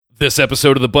This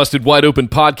episode of the Busted Wide Open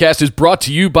podcast is brought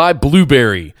to you by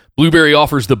Blueberry. Blueberry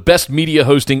offers the best media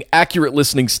hosting, accurate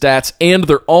listening stats, and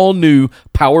their all-new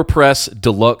PowerPress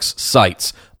Deluxe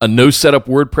sites. A no-setup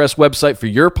WordPress website for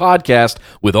your podcast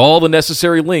with all the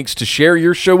necessary links to share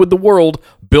your show with the world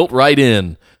built right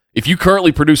in. If you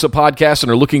currently produce a podcast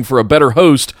and are looking for a better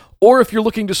host, or if you're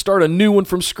looking to start a new one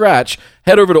from scratch,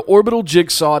 head over to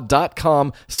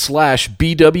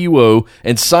orbitaljigsaw.com/BWO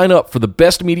and sign up for the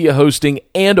best media hosting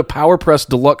and a PowerPress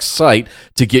Deluxe site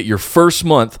to get your first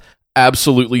month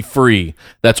absolutely free.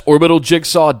 That's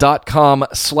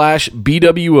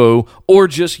orbitaljigsaw.com/BWO, or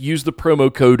just use the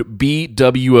promo code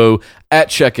BWO at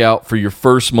checkout for your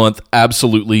first month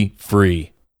absolutely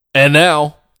free. And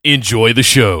now, enjoy the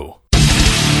show.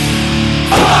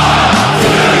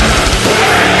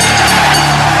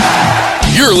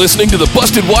 You're listening to the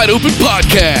Busted Wide Open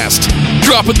podcast,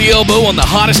 dropping the elbow on the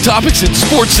hottest topics in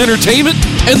sports entertainment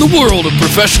and the world of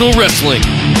professional wrestling.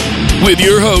 With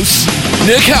your hosts,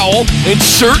 Nick Howell and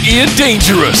Sir Ian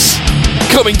Dangerous.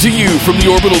 Coming to you from the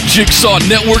Orbital Jigsaw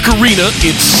Network Arena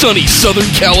in sunny Southern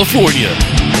California.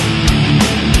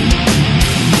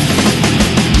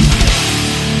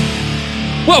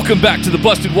 Welcome back to the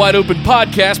Busted Wide Open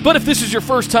podcast, but if this is your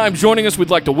first time joining us,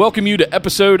 we'd like to welcome you to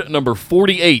episode number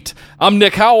 48. I'm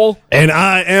Nick Howell. And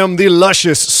I am the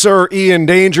luscious Sir Ian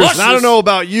Dangerous. Luscious? And I don't know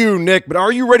about you, Nick, but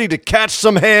are you ready to catch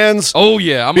some hands? Oh,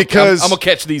 yeah. I'm going to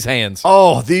catch these hands.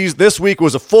 Oh, this week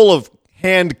was full of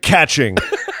hand catching.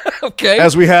 Okay.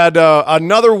 As we had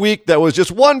another week that was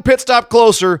just one pit stop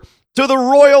closer to the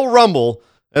Royal Rumble,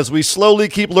 as we slowly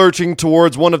keep lurching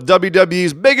towards one of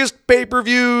WWE's biggest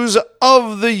pay-per-views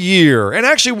of the year. And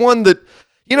actually one that,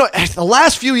 the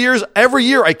last few years, every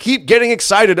year, I keep getting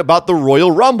excited about the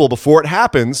Royal Rumble before it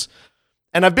happens.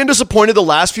 And I've been disappointed the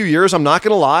last few years, I'm not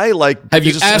going to lie. Have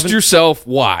you asked yourself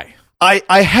why?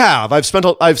 I have. I've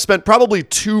spent probably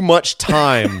too much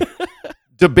time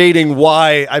debating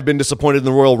why I've been disappointed in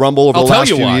the Royal Rumble over the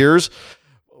last few years.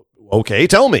 Okay,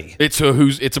 tell me.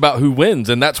 It's about who wins,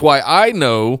 and that's why I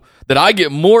know that I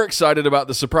get more excited about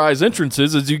the surprise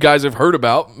entrances, as you guys have heard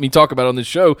about me talk about on this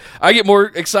show. I get more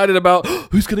excited about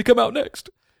who's going to come out next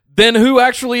than who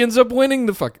actually ends up winning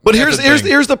the fucking. But here's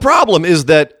the problem: is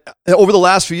that over the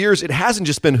last few years, it hasn't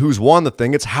just been who's won the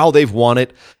thing; it's how they've won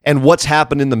it and what's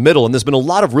happened in the middle. And there's been a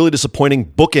lot of really disappointing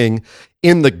booking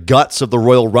in the guts of the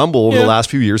Royal Rumble over the last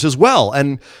few years as well,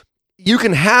 and. You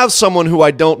can have someone who I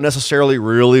don't necessarily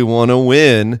really want to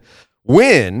win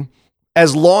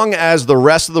as long as the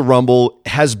rest of the Rumble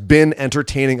has been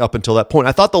entertaining up until that point.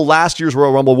 I thought the last year's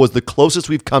Royal Rumble was the closest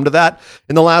we've come to that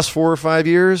in the last 4 or 5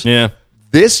 years. Yeah.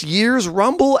 This year's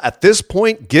Rumble, at this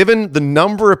point, given the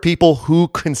number of people who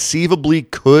conceivably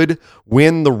could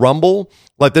win the Rumble,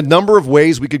 like the number of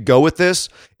ways we could go with this,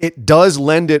 it does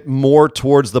lend it more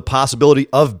towards the possibility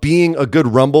of being a good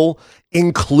Rumble,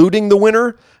 including the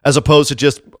winner, as opposed to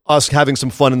just us having some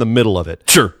fun in the middle of it.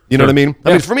 Sure. You know what I mean?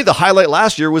 Yeah. I mean, for me, the highlight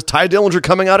last year was Ty Dillinger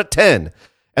coming out at 10.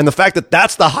 And the fact that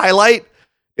that's the highlight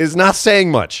is not saying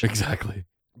much. Exactly.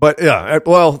 But yeah,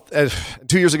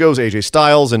 2 years ago was AJ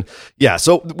Styles. And yeah,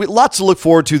 so lots to look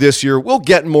forward to this year. We'll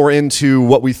get more into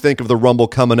what we think of the Rumble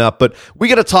coming up. But we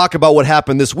got to talk about what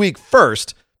happened this week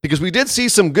first, because we did see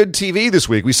some good TV this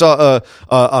week. We saw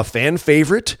a fan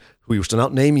favorite, who we still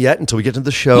not name yet until we get into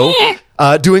the show,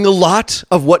 doing a lot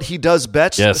of what he does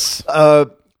best. Yes.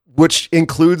 Which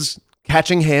includes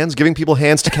catching hands, giving people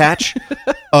hands to catch.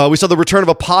 We saw the return of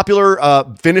a popular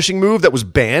finishing move that was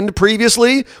banned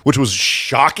previously, which was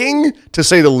shocking, to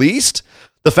say the least.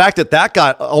 The fact that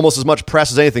got almost as much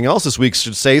press as anything else this week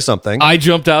should say something. I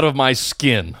jumped out of my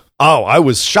skin. Oh, I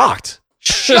was shocked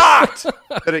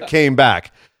that it came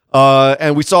back.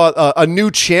 And we saw a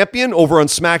new champion over on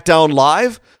Smackdown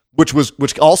Live, which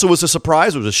also was a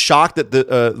surprise. It was a shock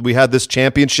that we had this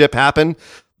championship happen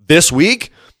this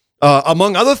week,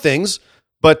 among other things.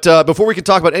 But before we can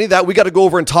talk about any of that, we got to go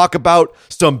over and talk about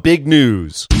some big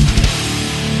news.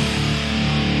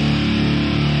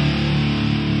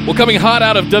 Well, coming hot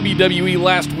out of WWE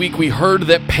last week, we heard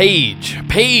that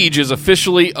Paige is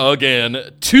officially, again,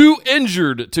 too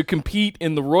injured to compete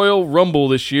in the Royal Rumble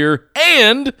this year,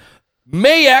 and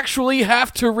may actually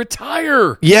have to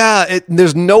retire. Yeah,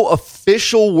 there's no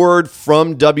official word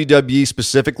from WWE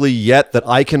specifically yet that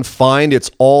I can find. It's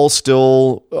all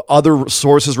still other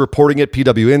sources reporting it,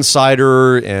 PW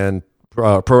Insider and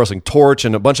Pro Wrestling Torch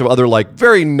and a bunch of other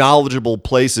very knowledgeable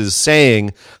places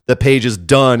saying that Paige is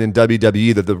done in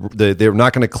WWE, that they're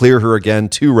not going to clear her again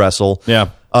to wrestle. Yeah.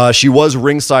 She was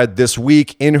ringside this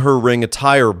week in her ring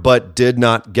attire, but did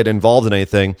not get involved in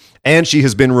anything. And she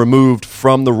has been removed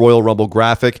from the Royal Rumble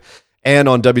graphic. and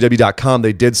on WWE.com,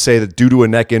 they did say that due to a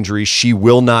neck injury, she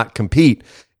will not compete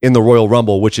in the Royal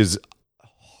Rumble, which is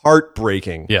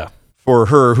heartbreaking. Yeah. For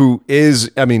her, who is,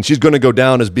 she's going to go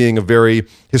down as being a very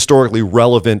historically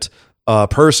relevant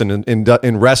person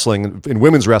in wrestling, in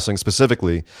women's wrestling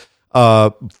specifically.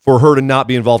 For her to not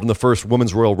be involved in the first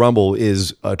Women's Royal Rumble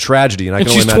is a tragedy. And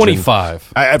she's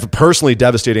 25. Personally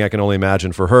devastating, I can only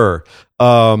imagine for her.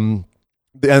 But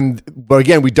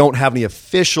again, we don't have any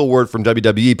official word from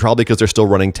WWE, probably because they're still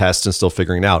running tests and still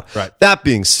figuring it out. Right. That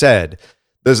being said,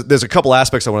 there's a couple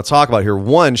aspects I want to talk about here.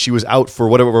 One, she was out for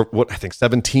what I think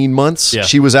 17 months. Yeah.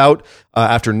 She was out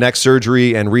after neck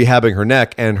surgery and rehabbing her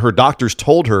neck, and her doctors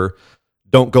told her,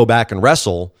 "Don't go back and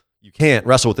wrestle. You can't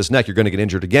wrestle with this neck. You're going to get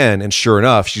injured again." And sure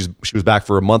enough, she was back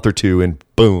for a month or two, and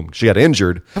boom, she got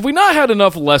injured. Have we not had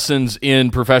enough lessons in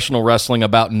professional wrestling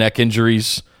about neck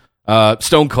injuries?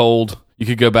 Stone Cold, you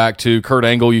could go back to Kurt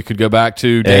Angle. You could go back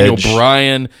to Daniel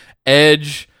Bryan,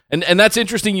 Edge, and that's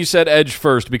interesting. You said Edge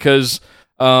first because.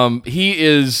 He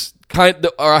is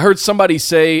I heard somebody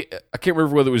say, I can't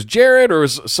remember whether it was Jared or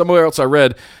somewhere else I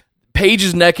read,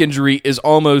 Paige's neck injury is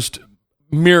almost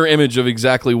mirror image of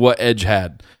exactly what Edge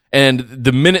had. And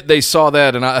the minute they saw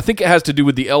that, and I think it has to do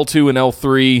with the L2 and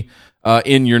L3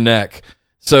 in your neck.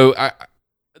 So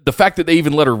the fact that they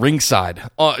even let her ringside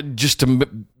just to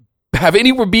have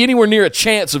be anywhere near a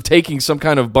chance of taking some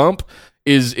kind of bump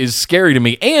is scary to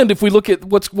me. And if we look at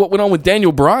what went on with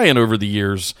Daniel Bryan over the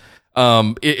years,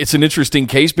 it's an interesting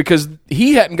case because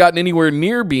he hadn't gotten anywhere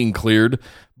near being cleared,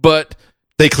 but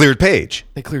they cleared Paige.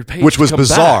 Which was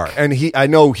bizarre. Back. And I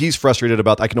know he's frustrated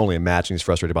about, I can only imagine he's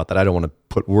frustrated about that. I don't want to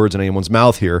put words in anyone's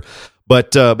mouth here.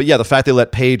 But yeah, the fact they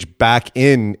let Paige back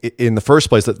in the first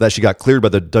place, that she got cleared by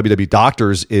the WWE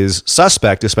doctors, is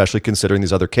suspect, especially considering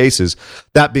these other cases.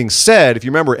 That being said, if you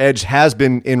remember, Edge has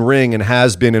been in ring and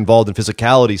has been involved in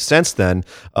physicality since then.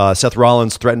 Seth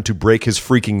Rollins threatened to break his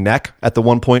freaking neck at the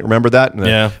one point. Remember that?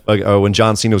 Yeah. When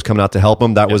John Cena was coming out to help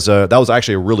him, that was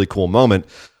actually a really cool moment.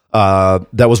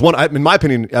 That was in my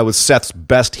opinion, that was Seth's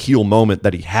best heel moment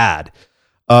that he had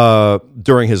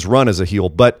during his run as a heel.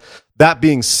 But that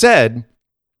being said,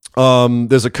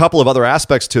 there's a couple of other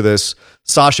aspects to this.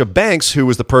 Sasha Banks, who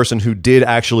was the person who did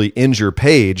actually injure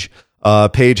Paige,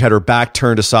 Paige had her back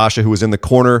turned to Sasha, who was in the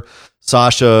corner.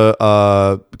 Sasha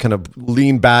kind of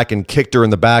leaned back and kicked her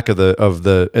in the back in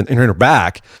her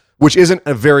back, which isn't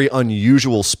a very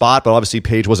unusual spot, but obviously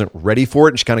Paige wasn't ready for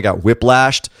it, and she kind of got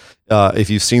whiplashed.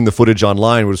 If you've seen the footage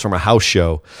online, it was from a house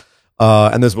show.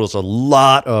 And there was a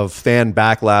lot of fan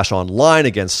backlash online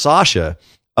against Sasha.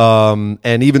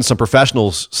 And even some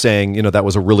professionals saying, that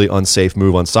was a really unsafe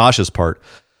move on Sasha's part.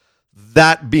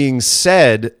 That being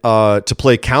said, to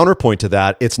play counterpoint to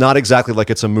that, it's not exactly like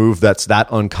it's a move that's that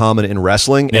uncommon in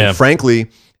wrestling. Yeah. And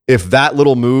frankly, if that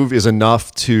little move is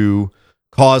enough to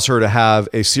cause her to have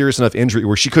a serious enough injury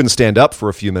where she couldn't stand up for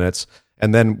a few minutes,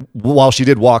 and then while she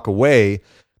did walk away,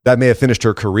 that may have finished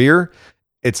her career.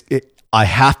 I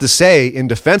have to say, in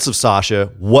defense of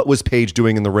Sasha, what was Paige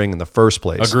doing in the ring in the first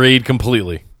place? Agreed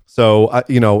completely. So,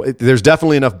 there's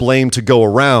definitely enough blame to go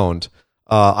around.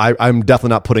 I'm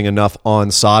definitely not putting enough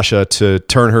on Sasha to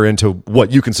turn her into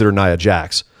what you consider Nia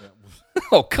Jax.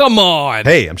 Oh, come on.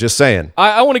 Hey, I'm just saying.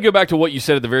 I want to go back to what you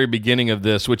said at the very beginning of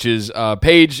this, which is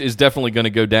Paige is definitely going to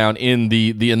go down in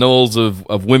the annals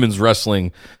of women's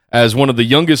wrestling as one of the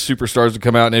youngest superstars to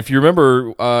come out. And if you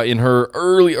remember in her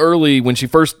early, when she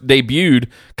first debuted,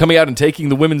 coming out and taking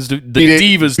the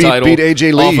Divas title beat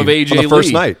AJ Lee off of AJ on the first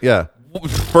Lee. night, yeah.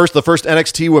 The first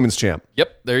NXT women's champ.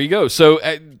 Yep, there you go. So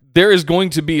there is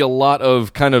going to be a lot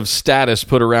of kind of status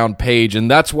put around Paige,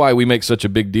 and that's why we make such a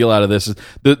big deal out of this.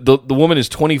 The woman is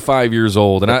 25 years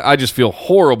old, and I just feel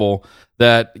horrible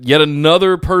that yet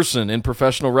another person in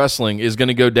professional wrestling is going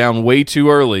to go down way too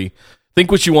early.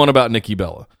 Think what you want about Nikki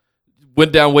Bella.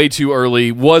 Went down way too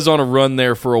early, was on a run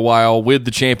there for a while with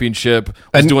the championship,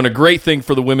 was doing a great thing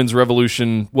for the women's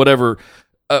revolution, whatever.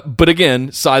 But again,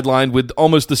 sidelined with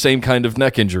almost the same kind of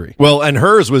neck injury. Well, and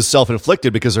hers was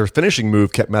self-inflicted because her finishing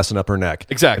move kept messing up her neck.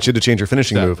 Exactly. She had to change her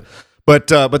finishing move. But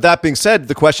that being said,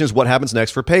 the question is what happens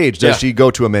next for Paige? Does she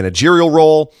go to a managerial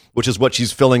role, which is what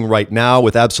she's filling right now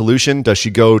with Absolution? Does she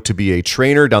go to be a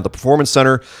trainer down at the Performance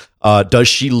Center? Does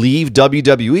she leave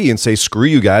WWE and say, screw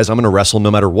you guys, I'm going to wrestle no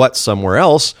matter what somewhere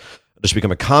else? Does she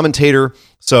become a commentator?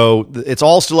 So it's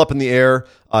all still up in the air.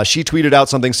 She tweeted out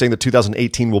something saying that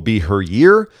 2018 will be her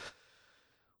year.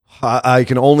 I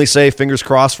can only say fingers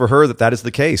crossed for her that is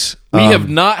the case. We have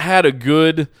not had a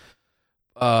good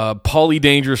Paulie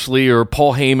Dangerously or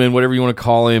Paul Heyman, whatever you want to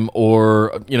call him,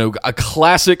 or a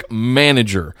classic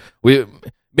manager.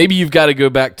 Maybe you've got to go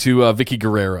back to Vicky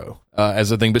Guerrero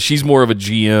as a thing, but she's more of a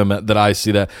GM that I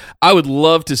see that. I would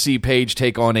love to see Paige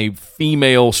take on a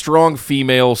strong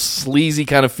female, sleazy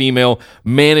kind of female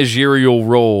managerial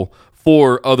role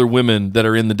for other women that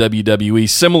are in the WWE,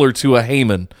 similar to a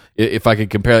Heyman, if I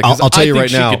could compare that. I'll tell you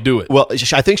right now. She could do it. Well,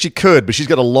 I think she could, but she's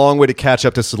got a long way to catch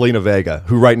up to Selena Vega,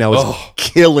 who right now is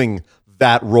killing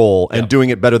that role and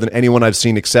doing it better than anyone I've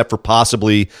seen, except for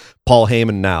possibly Paul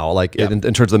Heyman now. In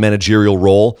terms of the managerial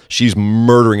role, she's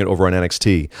murdering it over on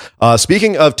NXT.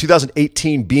 Speaking of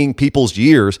 2018 being people's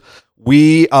years,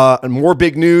 more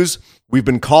big news. We've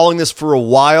been calling this for a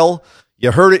while.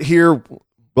 You heard it here.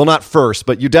 Well, not first,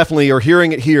 but you definitely are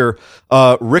hearing it here.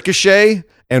 Ricochet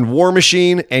and War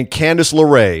Machine and Candice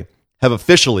LeRae have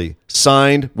officially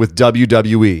signed with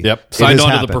WWE. Yep, signed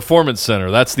on to the Performance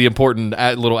Center. That's the important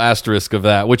little asterisk of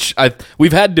that, which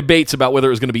we've had debates about whether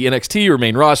it was going to be NXT or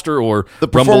main roster or the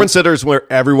Performance Center is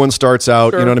where everyone starts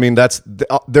out. Sure. You know what I mean?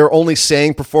 They're only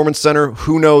saying Performance Center.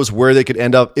 Who knows where they could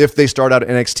end up if they start out at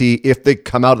NXT, if they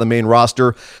come out of the main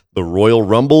roster. The Royal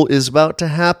Rumble is about to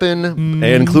happen,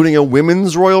 including a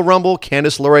women's Royal Rumble.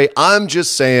 Candice LeRae. I'm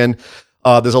just saying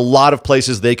there's a lot of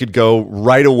places they could go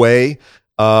right away.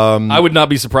 I would not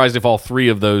be surprised if all three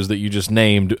of those that you just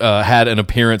named had an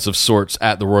appearance of sorts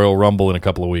at the Royal Rumble in a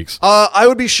couple of weeks. I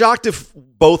would be shocked if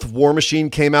both War Machine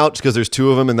came out, because there's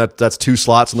two of them, and that's two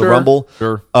slots in the Rumble.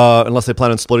 Sure. Unless they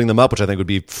plan on splitting them up, which I think would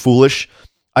be foolish.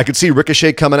 I could see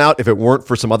Ricochet coming out if it weren't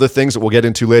for some other things that we'll get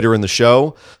into later in the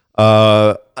show.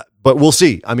 But we'll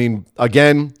see. I mean,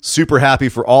 again, super happy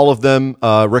for all of them.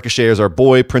 Ricochet is our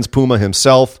boy, Prince Puma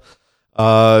himself.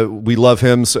 We love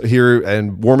him here,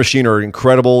 and War Machine are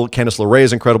incredible. Candice LeRae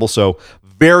is incredible, so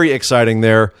very exciting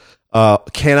there.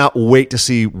 Cannot wait to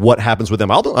see what happens with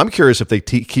them. I'm curious if they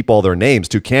keep all their names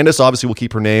too. Candice obviously will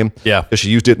keep her name, because she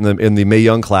used it in the Mae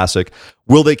Young Classic.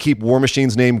 Will they keep War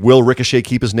Machine's name? Will Ricochet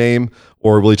keep his name,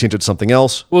 or will he change it to something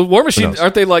else? Well, War Machine,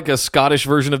 aren't they like a Scottish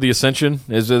version of the Ascension?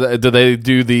 Do they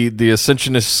do the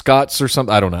Ascensionist Scots or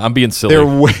something? I don't know. I'm being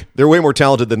silly. They're way more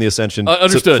talented than the Ascension.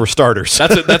 Understood. For starters.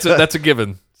 That's a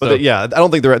given. But I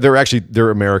don't think they're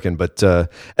American. But at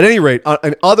any rate,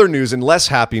 in other news and less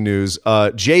happy news,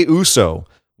 Jey Uso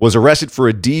was arrested for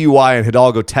a DUI in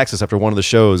Hidalgo, Texas, after one of the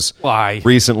shows. Why?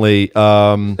 Recently.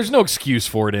 There's no excuse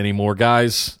for it anymore,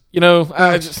 guys. You know,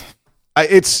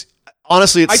 it's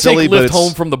honestly, it's silly. I take Lyft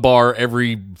home from the bar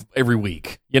every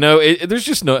week. You know, there's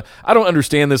just no. I don't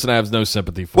understand this, and I have no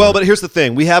sympathy for it. Well, but here's the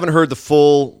thing: we haven't heard the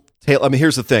full tale. I mean,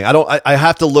 here's the thing: I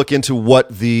have to look into what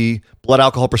the blood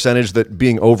alcohol percentage that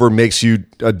being over makes you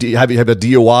have a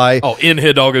DUI. Oh, in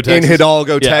Hidalgo,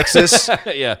 Texas.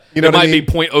 Texas. Yeah, you know, it might be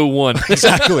 0.01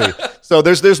 exactly. So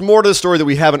there's more to the story that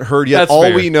we haven't heard yet. That's all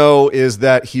fair. We know is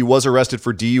that he was arrested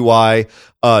for DUI.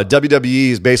 WWE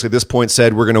has basically at this point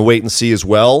said we're going to wait and see as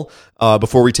well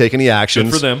before we take any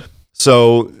actions. Good for them.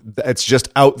 So it's just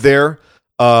out there.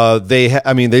 They're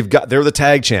the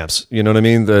tag champs. You know what I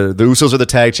mean? The Usos are the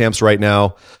tag champs right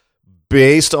now.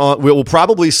 Based on, we'll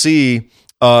probably see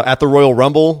at the Royal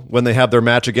Rumble when they have their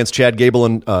match against Chad Gable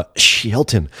and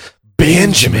Shelton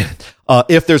Benjamin.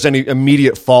 If there's any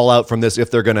immediate fallout from this, if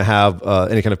they're going to have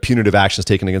any kind of punitive actions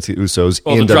taken against the Usos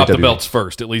in WWE. Drop the belts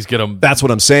first, at least get them. That's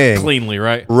what I'm saying. Cleanly,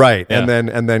 right? Right, yeah.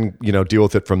 and then deal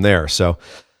with it from there. So,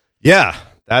 yeah,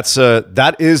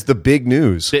 that is the big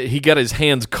news. He got his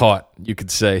hands caught, you could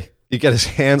say. He got his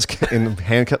hands in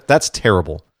handcuffs. That's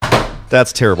terrible.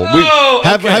 That's terrible.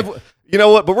 Okay. You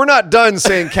know what? But we're not done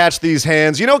saying catch these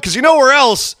hands. You know, because you know where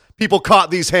else people caught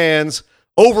these hands?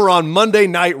 Over on Monday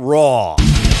Night Raw.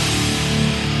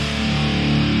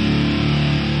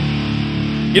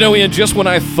 You know, Ian, just when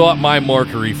I thought my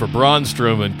markery for Braun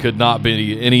Strowman could not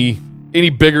be any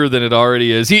bigger than it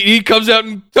already is, he comes out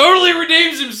and totally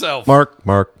redeems himself. Mark.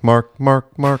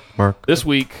 This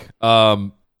week,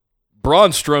 Braun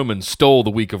Strowman stole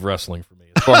the week of wrestling for me,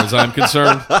 as far as I'm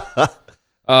concerned.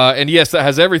 And yes, that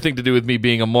has everything to do with me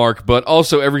being a mark, but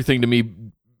also everything to me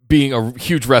being a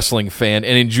huge wrestling fan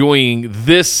and enjoying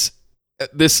this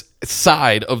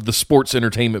side of the sports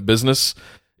entertainment business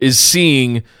is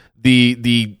seeing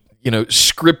the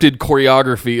scripted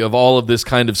choreography of all of this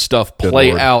kind of stuff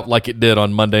play out like it did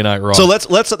on Monday Night Raw. So let's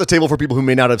set the table for people who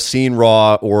may not have seen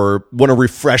Raw or want a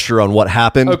refresher on what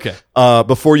happened. Okay.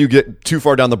 Before you get too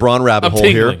far down the Braun rabbit hole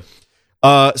tingling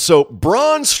here. So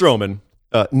Braun Strowman,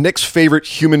 Nick's favorite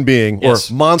human being, or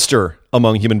monster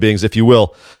among human beings, if you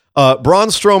will. Braun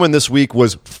Strowman this week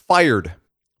was fired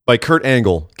by Kurt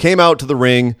Angle. Came out to the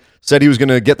ring, said he was going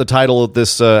to get the title of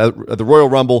this at the Royal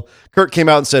Rumble. Kurt came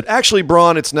out and said, actually,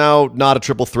 Braun, it's now not a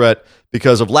triple threat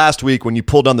because of last week when you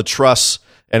pulled down the truss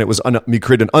and it was you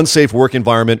created an unsafe work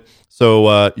environment,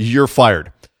 so you're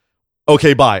fired.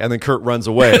 okay, bye. And then Kurt runs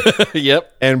away.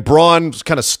 Yep. And Braun's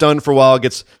kind of stunned for a while,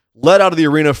 gets led out of the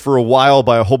arena for a while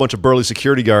by a whole bunch of burly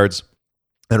security guards.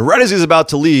 And right as he's about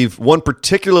to leave, one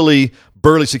particularly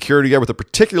burly security guard with a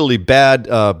particularly bad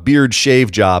beard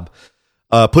shave job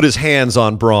put his hands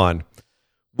on Braun,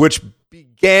 which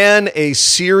began a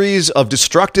series of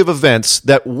destructive events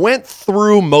that went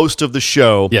through most of the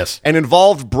show. Yes. And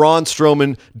involved Braun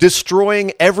Strowman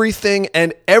destroying everything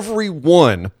and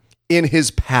everyone in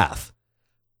his path.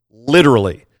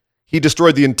 Literally. He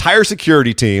destroyed the entire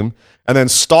security team and then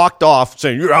stalked off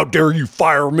saying, "How dare you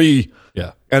fire me?"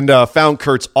 Yeah. And found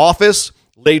Kurt's office,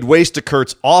 laid waste to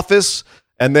Kurt's office,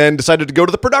 and then decided to go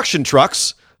to the production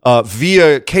trucks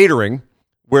via catering,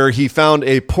 where he found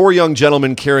a poor young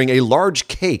gentleman carrying a large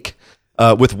cake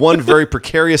with one very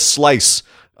precarious slice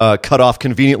cut off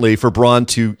conveniently for Braun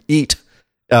to eat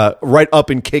right up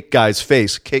in Cake Guy's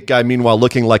face. Cake Guy, meanwhile,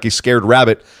 looking like a scared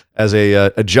rabbit as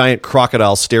a giant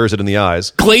crocodile stares it in the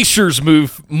eyes. Glaciers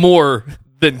move more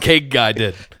than Cake Guy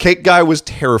did. Cake Guy was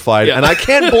terrified, and I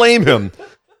can't blame him.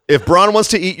 If Braun wants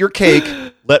to eat your cake,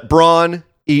 let Braun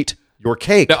eat your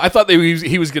cake. Now, I thought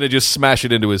he was going to just smash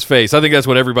it into his face. I think that's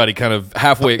what everybody kind of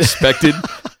halfway expected.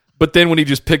 But then when he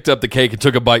just picked up the cake and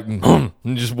took a bite and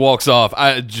just walks off,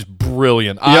 just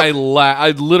brilliant. Yep.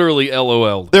 I literally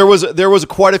LOL'd. There was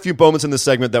quite a few moments in this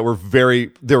segment that were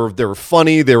they were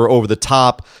funny. They were over the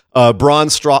top. Braun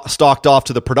stalked off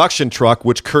to the production truck,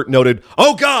 which Kurt noted,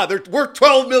 "Oh God, they're worth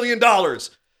 $12 million."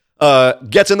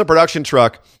 Gets in the production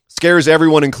truck, scares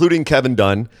everyone, including Kevin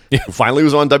Dunn, who finally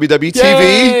was on WWE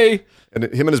Yay! TV. And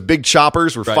him and his big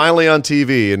choppers were finally on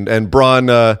TV. And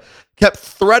Braun kept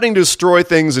threatening to destroy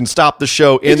things and stop the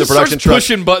show in the production truck.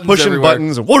 Pushing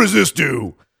buttons And what does this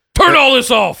do? Turn all this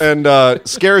off. And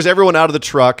scares everyone out of the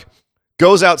truck.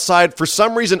 Goes outside, for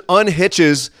some reason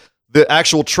unhitches the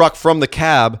actual truck from the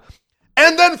cab,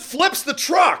 and then flips the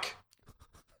truck.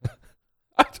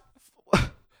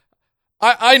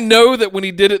 I know that when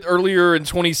he did it earlier in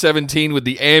 2017 with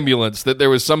the ambulance, that there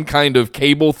was some kind of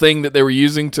cable thing that they were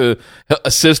using to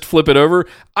assist flip it over.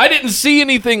 I didn't see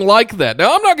anything like that.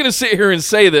 Now, I'm not going to sit here and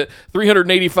say that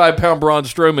 385-pound Braun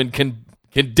Strowman can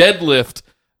deadlift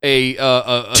a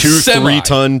 2-3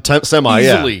 ton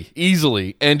semi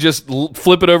easily, and just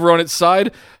flip it over on its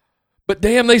side. But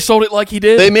damn, they sold it like he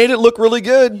did. They made it look really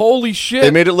good. Holy shit!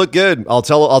 They made it look good. I'll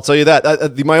tell you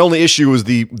that. My only issue was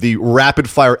the rapid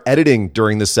fire editing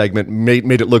during this segment made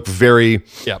it look very.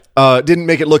 Yeah. Didn't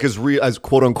make it look as real, as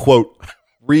quote unquote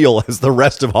real as the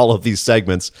rest of all of these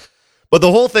segments. But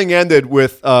the whole thing ended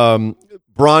with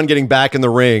Braun getting back in the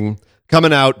ring,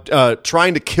 coming out,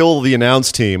 trying to kill the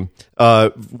announce team.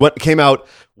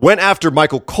 Went after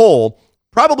Michael Cole.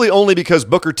 Probably only because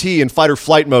Booker T in fight or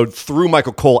flight mode threw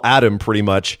Michael Cole at him pretty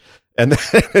much.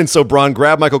 And so Braun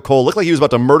grabbed Michael Cole. Looked like he was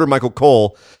about to murder Michael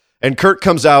Cole. And Kurt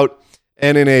comes out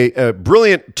and in a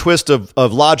brilliant twist of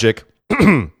logic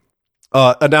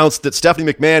announced that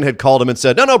Stephanie McMahon had called him and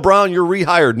said, no, Braun, you're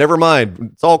rehired. Never mind.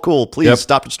 It's all cool. Please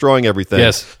stop destroying everything.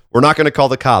 Yes. We're not going to call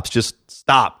the cops. Just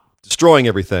stop destroying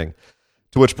everything.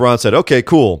 To which Braun said, okay,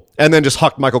 cool. And then just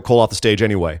hucked Michael Cole off the stage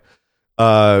anyway.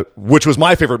 Which was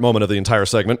my favorite moment of the entire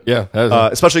segment. Yeah.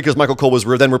 Especially because Michael Cole was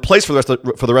then replaced for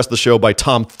the rest of the show by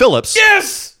Tom Phillips.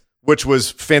 Yes! Which was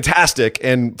fantastic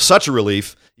and such a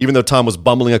relief, even though Tom was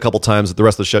bumbling a couple times at the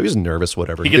rest of the show. He was nervous,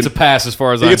 whatever. He gets a pass as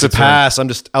far as I'm concerned. He gets a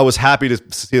pass. I was happy to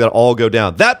see that all go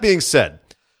down. That being said,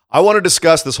 I want to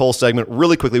discuss this whole segment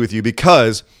really quickly with you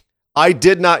because I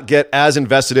did not get as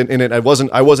invested in it. I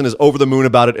wasn't as over the moon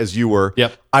about it as you were.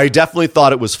 Yep. I definitely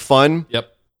thought it was fun. Yep.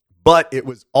 But it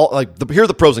was all here are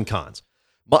the pros and cons.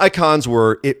 My cons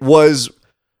were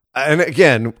and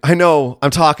again, I know I'm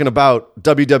talking about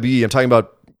WWE. I'm talking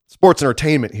about sports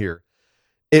entertainment here.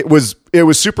 It was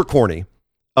super corny.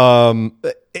 And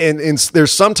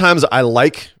there's sometimes I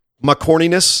like my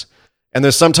corniness, and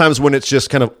there's sometimes when it's just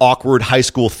kind of awkward high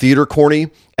school theater corny.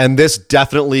 And this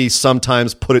definitely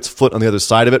sometimes put its foot on the other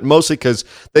side of it, mostly because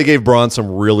they gave Braun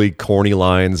some really corny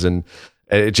lines, and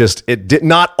it did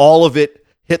not all of it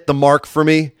hit the mark for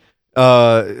me,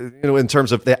 in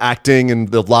terms of the acting and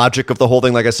the logic of the whole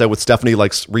thing. Like I said, with Stephanie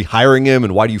rehiring him,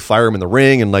 and why do you fire him in the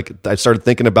ring? And I started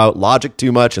thinking about logic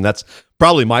too much, and that's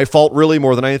probably my fault, really,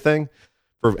 more than anything,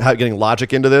 for getting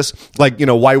logic into this.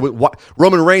 Why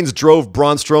Roman Reigns drove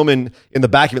Braun Strowman in the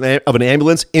back of an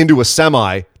ambulance into a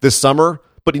semi this summer,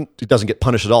 but he doesn't get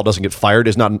punished at all, doesn't get fired.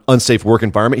 It's not an unsafe work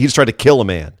environment. He just tried to kill a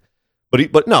man,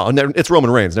 but no, it's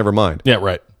Roman Reigns. Never mind. Yeah,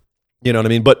 right. You know what I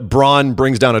mean? But Braun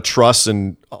brings down a truss,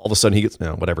 and all of a sudden he gets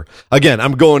whatever. Again,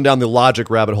 I'm going down the logic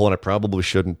rabbit hole, and I probably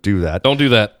shouldn't do that. Don't do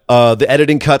that. The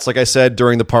editing cuts, like I said,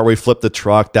 during the part where he flipped the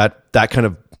truck, that kind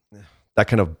of that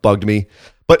kind of bugged me.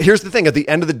 But here's the thing. At the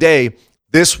end of the day,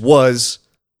 this was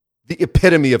the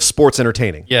epitome of sports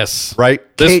entertaining. Yes. Right?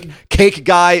 Cake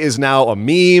Guy is now a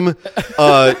meme.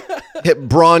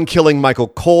 Braun killing Michael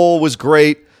Cole was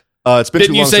great. It's been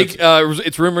Didn't too long you say since...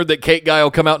 it's rumored that Cake Guy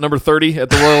will come out number 30 at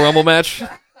the Royal Rumble match?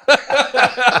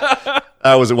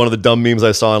 That was one of the dumb memes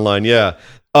I saw online. Yeah.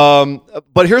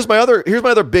 But here's my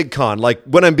other big con. Like,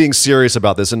 when I'm being serious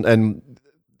about this, and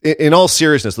in all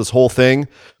seriousness, this whole thing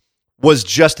was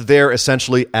just there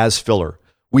essentially as filler.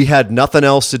 We had nothing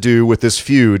else to do with this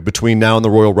feud between now and the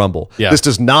Royal Rumble. Yeah. This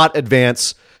does not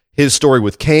advance his story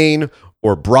with Kane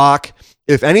or Brock.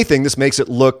 If anything, this makes it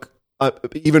look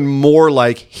even more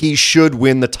like he should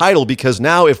win the title, because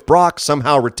now if Brock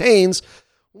somehow retains,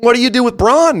 what do you do with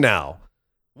Braun now?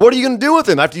 What are you going to do with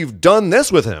him after you've done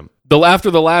this with him?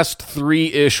 After the last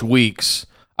 3-ish weeks,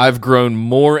 I've grown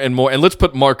more and more, and let's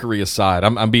put markery aside.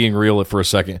 I'm being real for a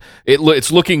second.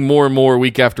 It's looking more and more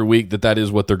week after week that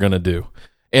is what they're going to do.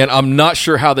 And I'm not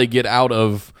sure how they get out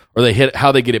of, or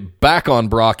how they get it back on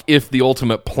Brock if the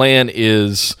ultimate plan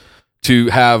is to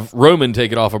have Roman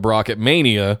take it off of Brock at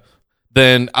Mania.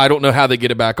 Then I don't know how they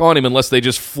get it back on him unless they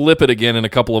just flip it again in a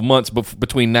couple of months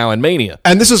between now and Mania.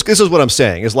 And this is what I'm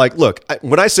saying is, like, look,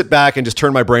 when I sit back and just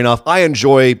turn my brain off, I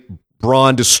enjoy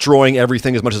Braun destroying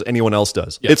everything as much as anyone else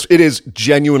does. Yeah. It is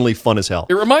genuinely fun as hell.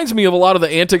 It reminds me of a lot of the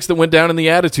antics that went down in the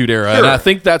Attitude Era, and I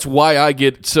think that's why I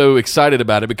get so excited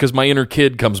about it, because my inner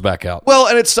kid comes back out. Well,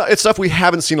 and it's stuff we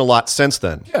haven't seen a lot since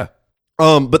then. Yeah.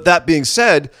 But that being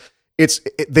said,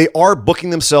 they are booking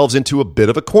themselves into a bit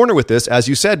of a corner with this, as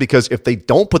you said, because if they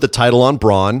don't put the title on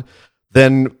Braun,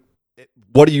 then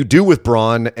what do you do with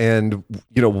Braun? And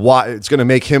why it's going to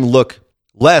make him look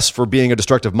less for being a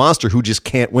destructive monster who just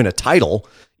can't win a title,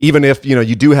 even if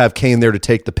you do have Kane there to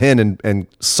take the pin and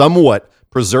somewhat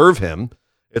preserve him.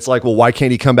 It's like, well, why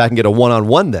can't he come back and get a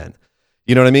one-on-one then?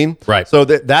 You know what I mean? Right. So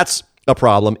that's a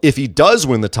problem. If he does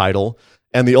win the title,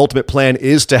 and the ultimate plan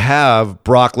is to have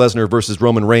Brock Lesnar versus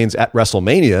Roman Reigns at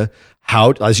WrestleMania,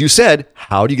 as you said,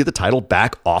 how do you get the title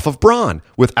back off of Braun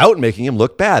without making him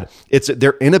look bad?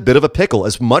 They're in a bit of a pickle.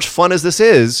 As much fun as this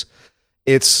is,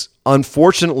 it's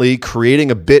unfortunately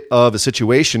creating a bit of a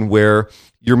situation where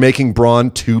you're making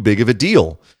Braun too big of a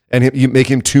deal, and you make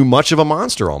him too much of a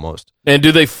monster almost. And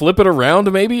do they flip it around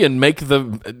maybe and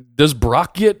does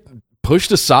Brock get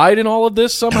pushed aside in all of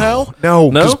this somehow?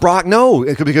 No, because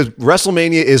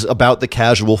WrestleMania is about the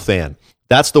casual fan.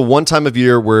 That's the one time of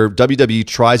year where WWE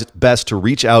tries its best to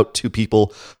reach out to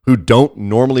people who don't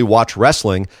normally watch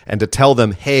wrestling and to tell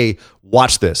them, hey,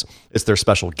 watch this. It's their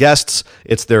special guests.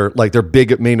 It's their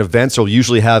big main events. They'll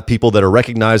usually have people that are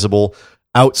recognizable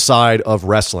outside of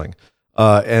wrestling.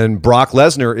 And Brock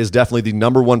Lesnar is definitely the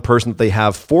number one person that they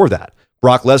have for that.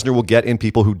 Brock Lesnar will get in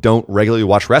people who don't regularly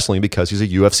watch wrestling because he's a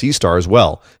UFC star as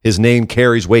well. His name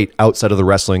carries weight outside of the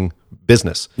wrestling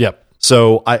business. Yep.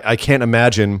 So I can't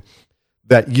imagine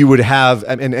that you would have,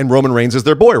 and Roman Reigns is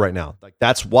their boy right now. Like,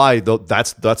 that's why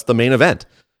that's the main event.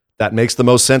 That makes the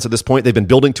most sense at this point. They've been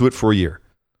building to it for a year.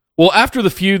 Well, after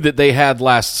the feud that they had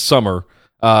last summer,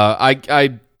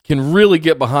 I can really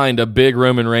get behind a big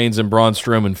Roman Reigns and Braun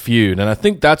Strowman feud. And I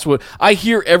think that's what I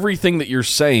hear everything that you're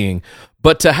saying,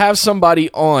 but to have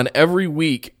somebody on every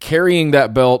week carrying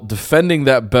that belt, defending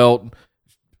that belt,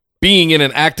 being in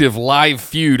an active live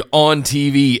feud on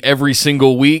TV every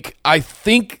single week, I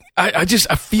think I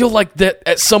feel like that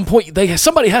at some point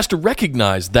somebody has to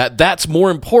recognize that that's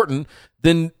more important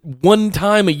than one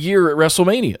time a year at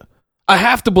WrestleMania. I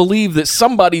have to believe that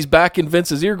somebody's back in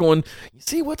Vince's ear going, you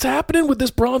see what's happening with this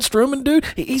Braun Strowman dude?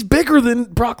 He's bigger than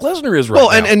Brock Lesnar is right now.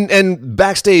 Well, and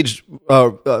backstage,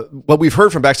 what we've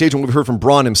heard from backstage and what we've heard from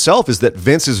Braun himself is that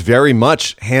Vince is very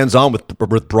much hands-on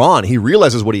with Braun. He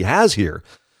realizes what he has here.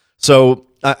 So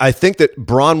I think that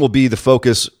Braun will be the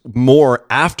focus more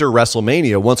after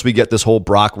WrestleMania once we get this whole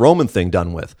Brock Roman thing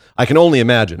done with. I can only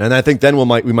imagine. And I think then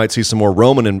we might see some more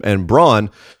Roman and Braun,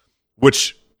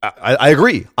 which I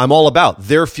agree. I'm all about.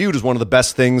 Their feud is one of the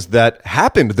best things that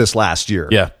happened this last year.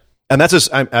 Yeah. And that's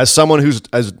as someone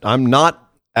I'm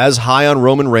not as high on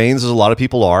Roman Reigns as a lot of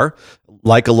people are,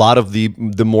 like a lot of the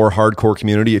more hardcore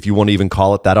community, if you want to even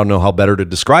call it that. I don't know how better to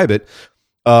describe it.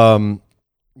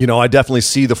 I definitely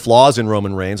see the flaws in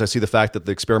Roman Reigns. I see the fact that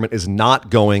the experiment is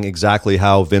not going exactly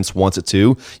how Vince wants it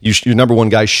to. Your number one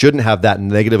guy shouldn't have that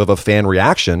negative of a fan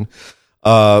reaction.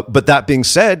 But that being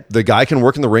said, the guy can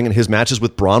work in the ring, and his matches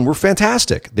with Braun were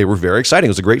fantastic. They were very exciting.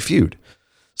 It was a great feud.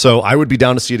 So I would be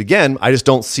down to see it again. I just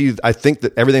don't see, I think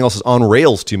that everything else is on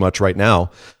rails too much right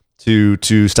now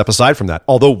to step aside from that.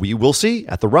 Although we will see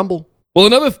at the Rumble. Well,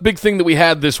 another big thing that we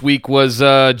had this week was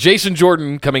Jason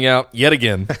Jordan coming out yet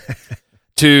again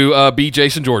to be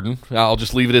Jason Jordan. I'll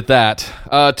just leave it at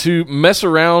that. To mess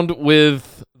around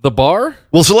with the bar?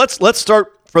 Well, so let's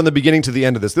start from the beginning to the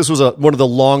end of this. This was one of the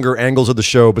longer angles of the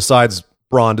show besides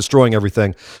Braun destroying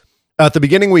everything. At the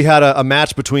beginning, we had a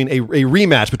match between a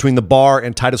rematch between the Bar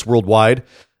and Titus Worldwide.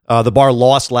 The Bar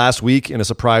lost last week in a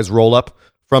surprise roll-up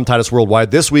from Titus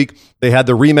Worldwide. This week, they had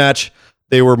the rematch.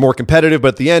 They were more competitive, but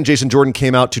at the end, Jason Jordan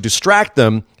came out to distract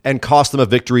them and cost them a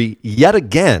victory yet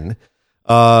again.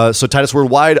 So Titus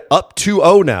Worldwide up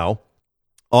 2-0 now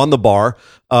on the Bar.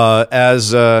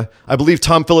 As I believe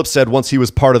Tom Phillips said once he was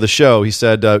part of the show, he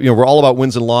said, we're all about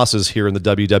wins and losses here in the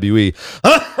WWE.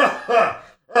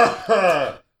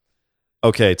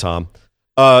 Okay, Tom.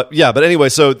 But anyway,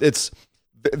 so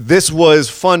this was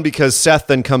fun because Seth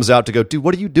then comes out to go, dude,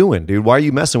 what are you doing, dude? Why are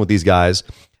you messing with these guys?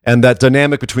 And that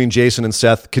dynamic between Jason and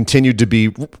Seth continued to be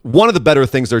one of the better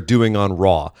things they're doing on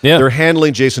Raw. Yeah. They're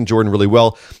handling Jason Jordan really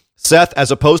well. Seth, as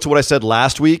opposed to what I said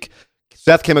last week,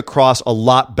 Seth came across a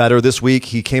lot better this week.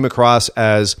 He came across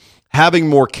as having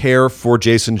more care for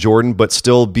Jason Jordan, but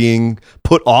still being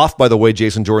put off by the way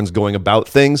Jason Jordan's going about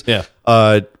things.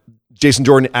 Yeah. Jason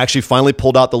Jordan actually finally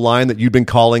pulled out the line that you've been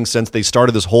calling since they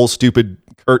started this whole stupid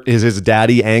Kurt is his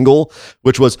daddy angle,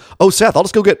 which was, oh, Seth,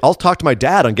 I'll talk to my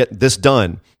dad and get this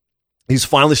done. He's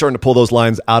finally starting to pull those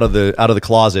lines out of the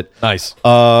closet. Nice.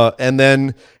 And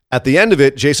then at the end of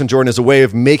it, Jason Jordan, as a way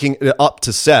of making it up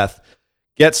to Seth,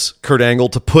 gets Kurt Angle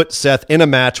to put Seth in a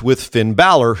match with Finn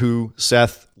Balor, who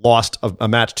Seth lost a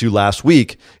match to last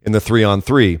week in the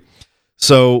 3-on-3.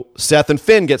 So Seth and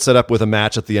Finn get set up with a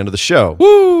match at the end of the show.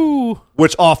 Woo!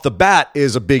 Which off the bat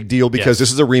is a big deal because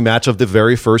this is a rematch of the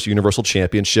very first Universal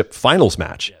Championship Finals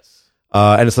match. Yes.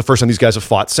 And it's the first time these guys have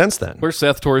fought since then. Where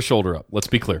Seth tore his shoulder up. Let's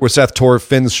be clear. Where Seth tore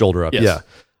Finn's shoulder up, yes.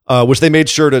 Which they made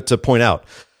sure to point out.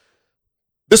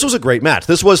 This was a great match.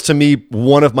 This was, to me,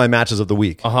 one of my matches of the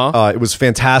week. It was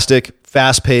fantastic,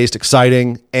 fast-paced,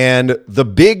 exciting, and the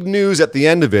big news at the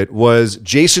end of it was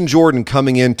Jason Jordan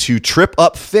coming in to trip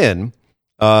up Finn,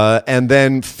 and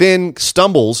then Finn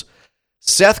stumbles.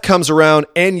 Seth comes around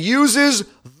and uses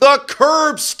the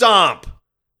curb stomp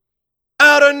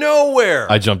out of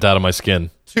nowhere. I jumped out of my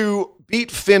skin. To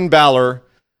beat Finn Balor,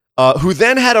 who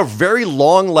then had a very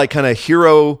long, kind of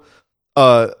hero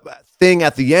thing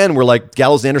at the end where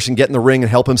Gallows and Anderson get in the ring and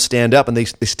help him stand up, and they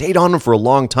stayed on him for a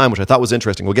long time, which I thought was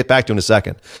interesting. We'll get back to in a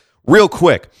second. Real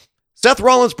quick, Seth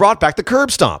Rollins brought back the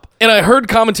curb stomp. And I heard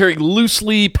commentary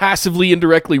loosely, passively,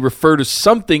 indirectly refer to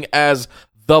something as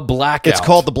the blackout. It's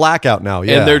called the blackout now,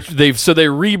 yeah. And they're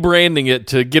rebranding it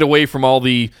to get away from all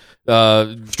the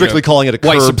strictly calling it a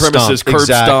white curb supremacist stomp. Curb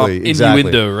stomp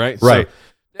innuendo, right? Right.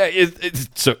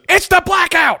 So it's the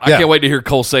blackout. I can't wait to hear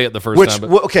Cole say it the first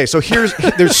time. Okay, so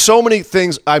there's so many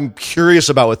things I'm curious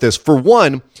about with this. For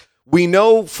one, we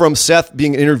know from Seth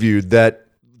being interviewed that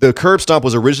the curb stomp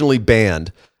was originally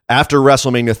banned after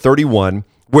WrestleMania 31,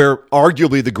 where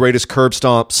arguably the greatest curb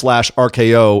stomp /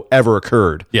 RKO ever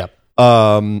occurred. Yeah.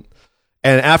 And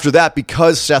after that,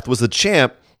 because Seth was the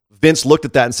champ, Vince looked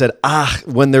at that and said,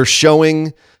 when they're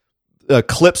showing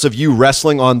clips of you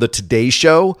wrestling on the Today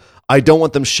Show, I don't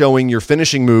want them showing your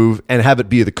finishing move and have it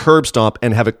be the curb stomp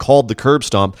and have it called the curb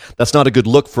stomp. That's not a good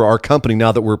look for our company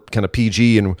now that we're kind of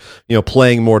PG and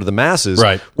playing more to the masses.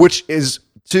 Right. Which is,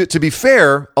 to be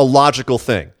fair, a logical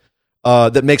thing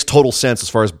that makes total sense as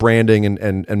far as branding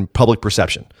and public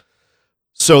perception.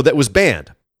 So that was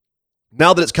banned.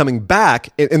 Now that it's coming back,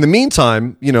 in the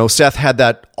meantime, Seth had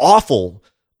that awful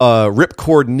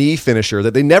ripcord knee finisher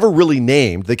that they never really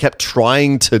named. They kept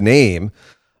trying to name.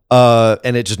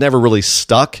 And it just never really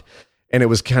stuck. And it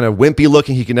was kind of wimpy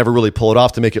looking. He could never really pull it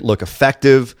off to make it look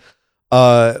effective.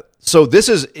 So this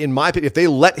is, in my opinion, if they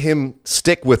let him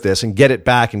stick with this and get it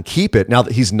back and keep it, now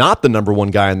that he's not the number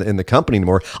one guy in the company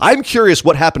anymore, I'm curious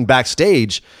what happened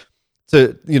backstage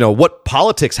to, what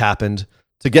politics happened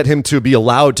to get him to be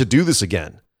allowed to do this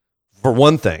again, for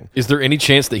one thing. Is there any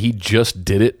chance that he just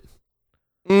did it?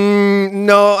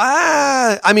 No.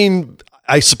 I mean,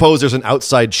 I suppose there's an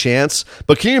outside chance,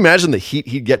 but can you imagine the heat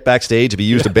he'd get backstage if he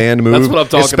used a banned move? That's what I'm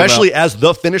talking especially about. As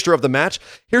the finisher of the match.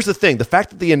 Here's the thing. The fact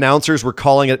that the announcers were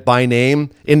calling it by name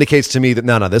indicates to me that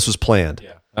no, this was planned.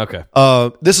 Yeah. Okay.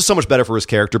 This is so much better for his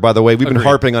character, by the way. We've been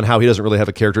harping on how he doesn't really have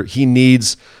a character. He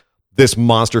needs this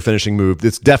monster finishing move.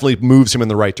 This definitely moves him in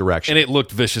the right direction. And it looked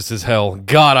vicious as hell.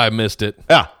 God, I missed it.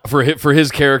 Yeah. For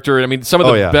his character. I mean, some of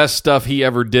the best stuff he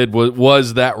ever did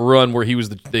was that run where he was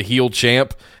the heel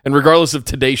champ. And regardless of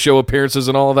Today Show appearances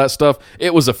and all of that stuff,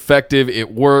 it was effective.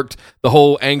 It worked. The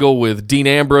whole angle with Dean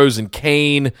Ambrose and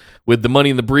Kane with the Money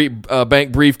in the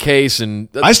Bank briefcase. And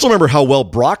I still remember how well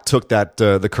Brock took that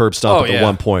the curb stomp at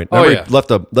one point. Remember, he left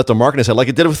the mark in his head like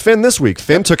it did with Finn this week.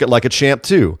 Finn took it like a champ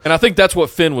too. And I think that's what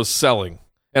Finn was selling.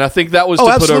 And I think that was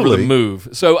to put over the move.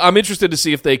 So I'm interested to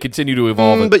see if they continue to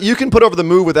evolve it. But you can put over the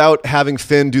move without having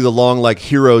Finn do the long, like,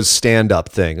 heroes stand-up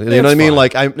thing. You know what I mean?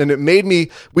 Like, and it made me...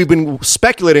 We've been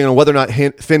speculating on whether or not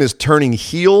Finn is turning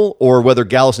heel or whether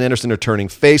Gallows and Anderson are turning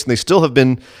face, and they still have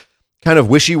been kind of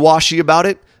wishy-washy about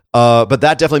it. But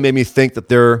that definitely made me think that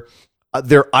they're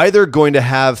either going to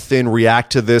have Finn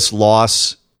react to this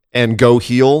loss and go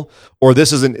heel, or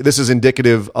this is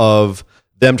indicative of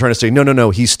them trying to say, no,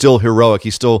 he's still heroic.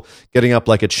 He's still getting up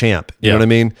like a champ. You know what I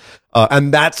mean?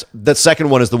 And that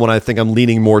second one is the one I think I'm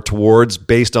leaning more towards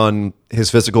based on his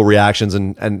physical reactions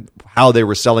and how they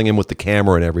were selling him with the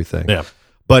camera and everything. Yeah.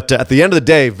 But at the end of the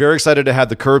day, very excited to have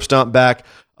the curb stomp back.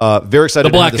 Very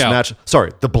excited to have this match.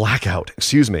 Sorry, the blackout.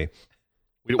 Excuse me.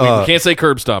 We can't say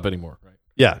curb stomp anymore, right?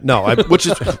 Yeah, no, which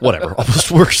is whatever.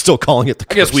 We're still calling it the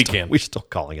curb I guess we stomp. can. We're still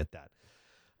calling it that.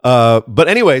 But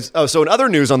anyways, so in other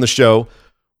news on the show,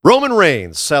 Roman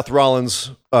Reigns, Seth Rollins'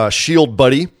 Shield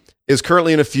buddy, is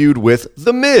currently in a feud with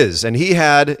The Miz. And he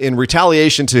had, in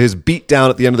retaliation to his beatdown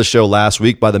at the end of the show last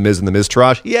week by The Miz and The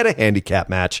Miztourage, he had a handicap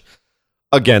match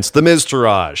against The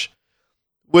Miztourage,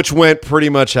 which went pretty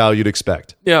much how you'd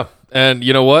expect. Yeah. And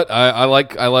you know what?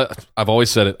 I've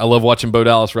always said it. I love watching Bo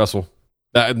Dallas wrestle.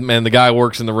 Man, the guy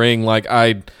works in the ring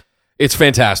it's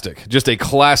fantastic. Just a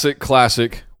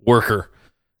classic worker.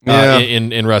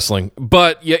 In wrestling.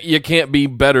 But you can't be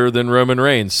better than Roman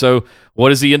Reigns. So what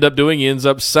does he end up doing? He ends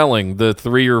up selling the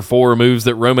 3 or 4 moves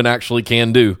that Roman actually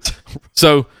can do.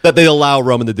 So that they allow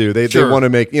Roman to do. They want to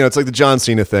make, it's like the John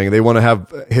Cena thing. They want to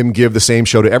have him give the same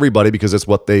show to everybody because it's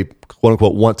what they quote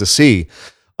unquote want to see.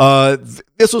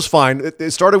 This was fine. It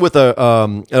started with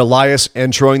an Elias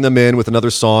introing them in with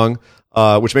another song.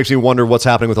 Which makes me wonder what's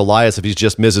happening with Elias if he's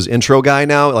just Miz's intro guy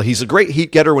now. Like, he's a great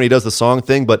heat getter when he does the song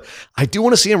thing, but I do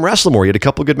want to see him wrestle more. He had a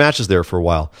couple of good matches there for a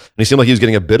while, and he seemed like he was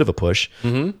getting a bit of a push.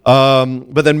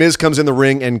 Mm-hmm. But then Miz comes in the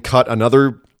ring and cut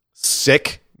another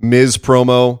sick Miz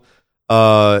promo.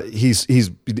 He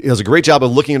does a great job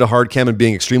of looking into hard cam and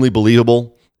being extremely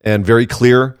believable and very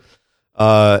clear.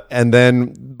 And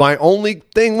then my only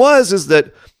thing is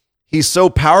that he's so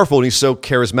powerful and he's so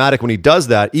charismatic when he does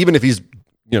that, even if he's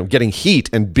getting heat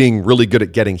and being really good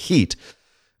at getting heat,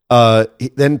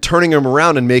 then turning him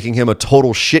around and making him a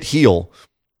total shit heel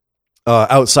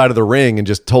outside of the ring and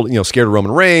just scared of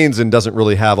Roman Reigns and doesn't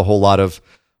really have a whole lot of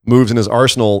moves in his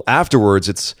arsenal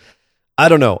afterwards. I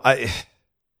don't know.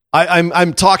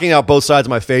 I'm talking out both sides of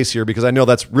my face here because I know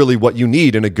that's really what you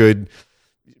need in a good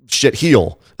shit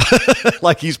heel.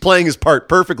 Like, he's playing his part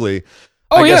perfectly.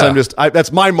 I guess that's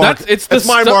my mark. That's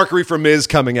my markery for Miz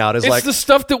coming out. It's the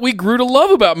stuff that we grew to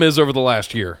love about Miz over the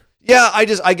last year. Yeah, I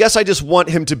guess I just want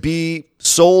him to be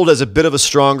sold as a bit of a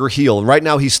stronger heel. And right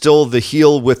now he's still the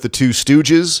heel with the 2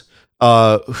 Stooges,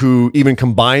 who even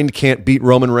combined can't beat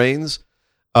Roman Reigns.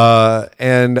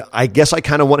 And I guess I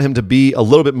kind of want him to be a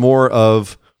little bit more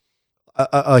of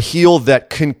a heel that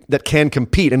can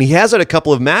compete. And he has had a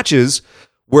couple of matches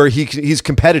where he's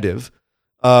competitive.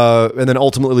 And then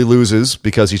ultimately loses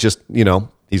because he's just,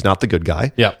 he's not the good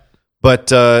guy. Yeah. But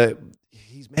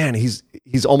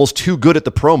he's almost too good at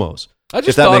the promos. I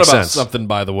just thought about something,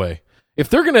 by the way. If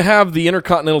they're going to have the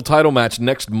Intercontinental title match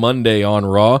next Monday on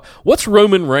Raw, what's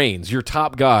Roman Reigns, your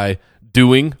top guy,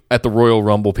 doing at the Royal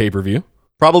Rumble pay-per-view?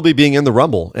 Probably being in the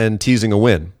Rumble and teasing a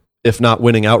win, if not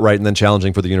winning outright and then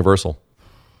challenging for the Universal.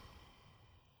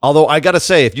 Although I got to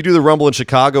say, if you do the Rumble in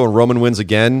Chicago and Roman wins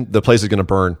again, the place is going to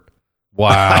burn.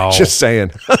 Wow. Just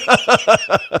saying.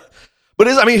 But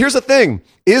here's the thing.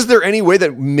 Is there any way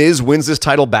that Miz wins this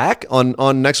title back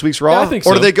on next week's Raw? Yeah, I think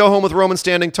so. Or do they go home with Roman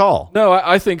standing tall? No,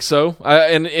 I think so.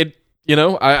 I'm not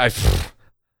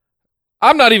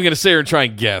even going to sit here and try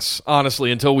and guess,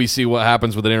 honestly, until we see what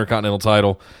happens with an Intercontinental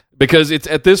title. Because it's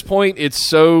at this point, it's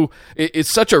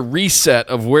such a reset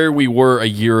of where we were a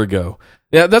year ago.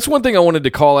 Yeah, that's one thing I wanted to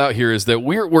call out here is that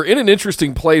we're in an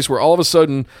interesting place where all of a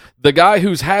sudden the guy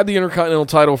who's had the Intercontinental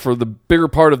title for the bigger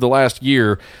part of the last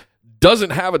year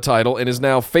doesn't have a title and is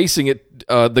now facing it.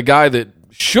 The guy that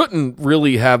shouldn't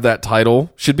really have that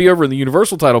title should be over in the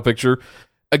Universal title picture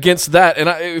against that. And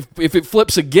if it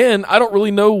flips again, I don't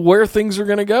really know where things are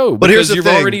going to go. But here's the thing.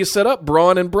 You've already set up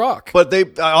Braun and Brock. But they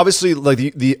obviously, like,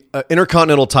 the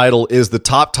Intercontinental title is the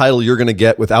top title you're going to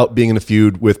get without being in a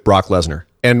feud with Brock Lesnar.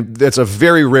 And that's a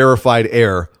very rarefied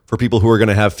air for people who are going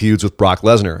to have feuds with Brock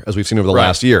Lesnar, as we've seen over the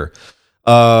last year.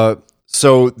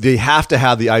 So they have to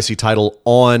have the IC title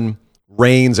on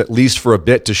Reigns at least for a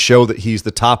bit to show that he's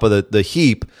the top of the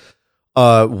heap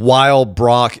while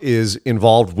Brock is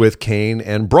involved with Kane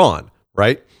and Braun,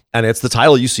 right? And it's the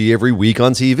title you see every week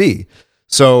on TV.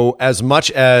 So as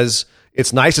much as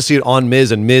it's nice to see it on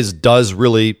Miz, and Miz does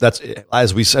really, that's,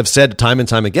 as we have said time and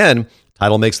time again,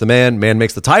 title makes the man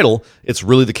makes the title. It's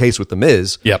really the case with the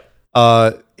Miz. Yep.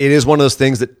 It is one of those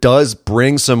things that does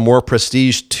bring some more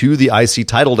prestige to the IC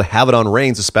title to have it on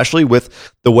Reigns, especially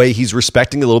with the way he's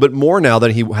respecting a little bit more now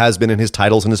than he has been in his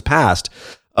titles in his past.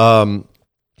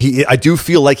 I do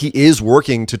feel like he is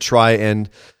working to try and,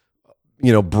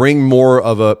 bring more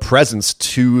of a presence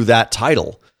to that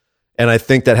title. And I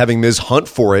think that having Miz hunt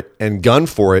for it and gun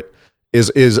for it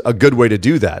is a good way to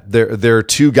do that. There are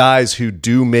two guys who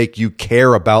do make you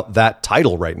care about that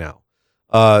title right now.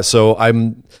 So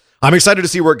I'm excited to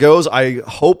see where it goes. I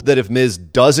hope that if Miz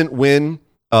doesn't win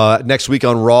next week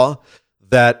on Raw,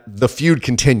 that the feud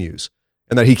continues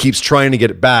and that he keeps trying to get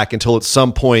it back until at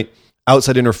some point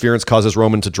outside interference causes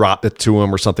Roman to drop it to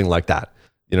him or something like that.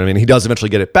 You know what I mean? He does eventually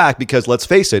get it back because, let's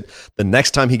face it, the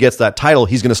next time he gets that title,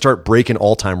 he's going to start breaking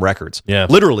all-time records. Yeah.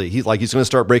 Literally, he's going to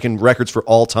start breaking records for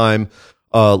all-time,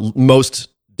 most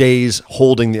days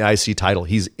holding the IC title.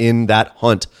 He's in that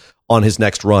hunt on his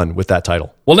next run with that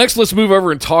title. Well, next, let's move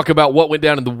over and talk about what went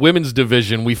down in the women's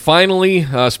division. We finally,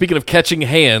 speaking of catching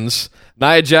hands,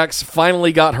 Nia Jax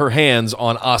finally got her hands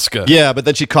on Asuka. Yeah, but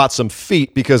then she caught some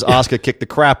feet because Asuka kicked the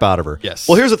crap out of her. Yes.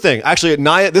 Well, here's the thing. Actually,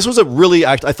 Nia, this was a really,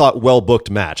 I thought,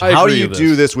 well-booked match. How do you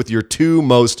do this with your two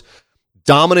most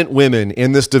dominant women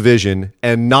in this division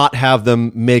and not have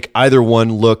them make either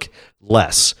one look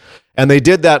less? And they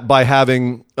did that by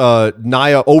having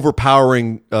Nia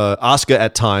overpowering Asuka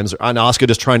at times, and Asuka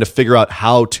just trying to figure out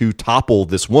how to topple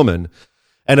this woman.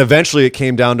 And eventually it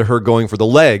came down to her going for the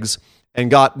legs and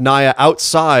got Nia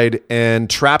outside and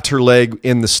trapped her leg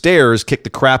in the stairs, kicked the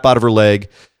crap out of her leg.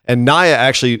 And Nia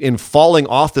actually, in falling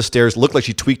off the stairs, looked like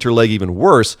she tweaked her leg even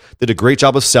worse, did a great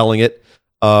job of selling it.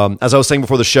 As I was saying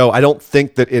before the show, I don't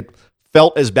think that it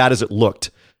felt as bad as it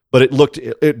looked, but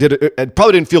it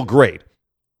probably didn't feel great,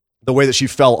 the way that she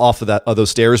fell off of those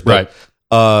stairs, but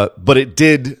it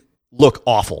did look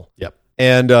awful. Yep.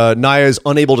 And Nia is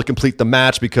unable to complete the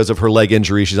match because of her leg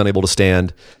injury. She's unable to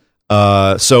stand.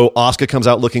 So Asuka comes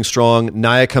out looking strong.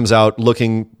 Nia comes out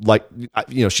looking like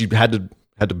she had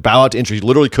to bow out to injury. She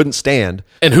literally couldn't stand.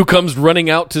 And who comes running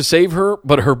out to save her?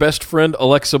 But her best friend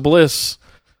Alexa Bliss.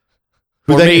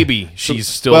 Or maybe she's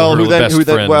still her best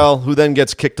friend. Who then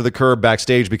gets kicked to the curb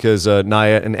backstage because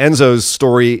Nia and Enzo's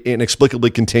story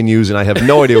inexplicably continues, and I have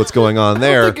no idea what's going on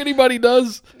there. I don't think anybody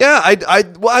does. Yeah,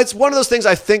 well, it's one of those things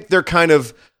I think they're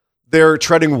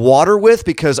treading water with,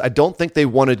 because I don't think they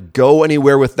want to go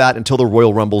anywhere with that until the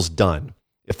Royal Rumble's done,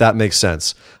 if that makes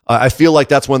sense. I feel like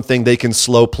that's one thing they can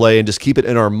slow play and just keep it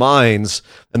in our minds,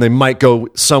 and they might go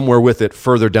somewhere with it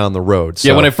further down the road. So.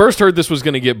 Yeah, when I first heard this was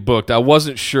going to get booked, I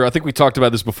wasn't sure. I think we talked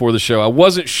about this before the show. I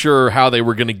wasn't sure how they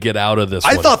were going to get out of this.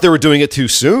 I thought they were doing it too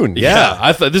soon. Yeah,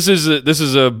 I thought this is I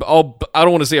don't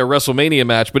want to say a WrestleMania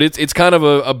match, but it's kind of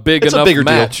a big enough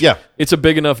match. Deal. Yeah, it's a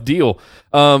big enough deal.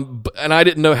 And I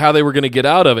didn't know how they were going to get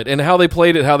out of it, and how they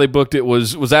played it, how they booked it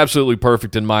was absolutely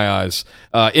perfect in my eyes.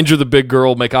 Injure the big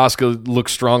girl, make Asuka look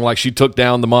strong, like she took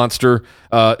down the monster,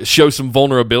 show some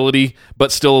vulnerability,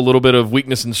 but still a little bit of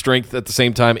weakness and strength at the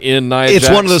same time in Nia Jax. It's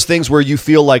one of those things where you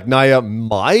feel like Nia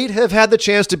might have had the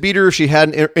chance to beat her if she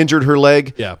hadn't injured her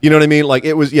leg. Yeah. You know what I mean? Like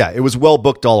it was well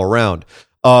booked all around.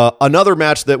 Another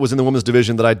match that was in the women's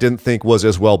division that I didn't think was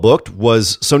as well booked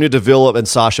was Sonya Deville and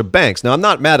Sasha Banks. Now, I'm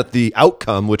not mad at the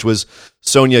outcome, which was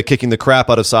Sonya kicking the crap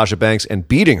out of Sasha Banks and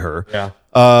beating her. Yeah.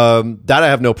 That I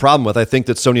have no problem with. I think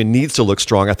that Sonya needs to look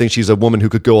strong. I think she's a woman who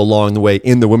could go along the way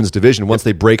in the women's division once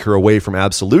they break her away from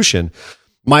Absolution.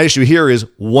 My issue here is,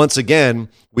 once again,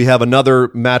 we have another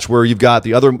match where you've got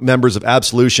the other members of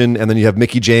Absolution, and then you have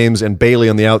Mickie James and Bayley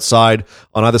on the outside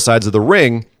on either sides of the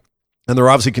ring. And they're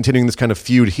obviously continuing this kind of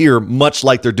feud here, much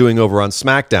like they're doing over on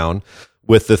Smackdown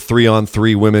with the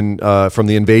 3-on-3 women from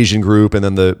the Invasion group and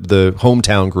then the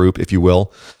hometown group, if you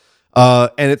will.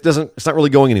 And it's not really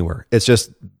going anywhere. It's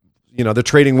just, they're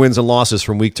trading wins and losses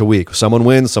from week to week. Someone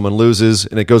wins, someone loses,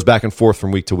 and it goes back and forth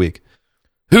from week to week.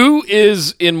 Who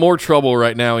is in more trouble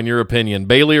right now, in your opinion,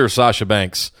 Bayley or Sasha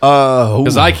Banks?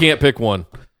 Because I can't pick one,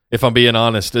 if I'm being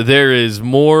honest. There is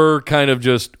more kind of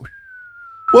just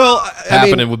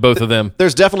happening with both of them.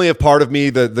 There's definitely a part of me,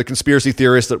 the conspiracy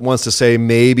theorist, that wants to say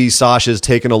maybe Sasha's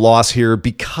taken a loss here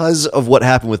because of what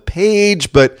happened with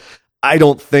Paige, but I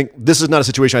don't think this is not a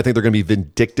situation. I think they're going to be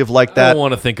vindictive like that. I don't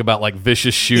want to think about like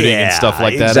vicious shooting and stuff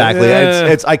like that. Exactly.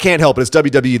 It's I can't help it. It's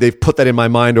WWE. They've put that in my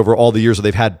mind over all the years where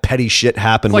they've had petty shit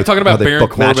happen. It's like talking about Baron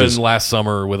Corbin matches. last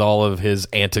summer with all of his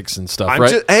antics and stuff,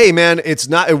 right? Hey, man, it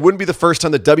wouldn't be the first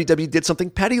time that WWE did something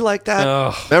petty like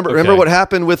that. Remember what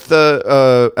happened with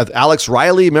Alex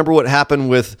Riley? Remember what happened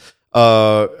with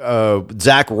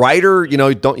Zack Ryder? You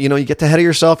get the head of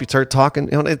yourself. You start talking.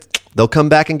 They'll come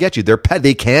back and get you. They're petty.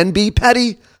 They can be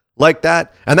petty like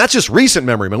that, and that's just recent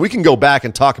memory, man. We can go back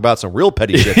and talk about some real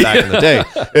petty shit back in the day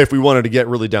if we wanted to get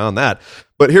really down that.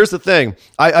 But here's the thing: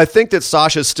 I think that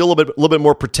Sasha's still a little bit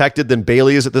more protected than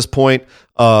Bayley is at this point.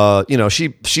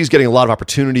 She's getting a lot of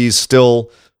opportunities still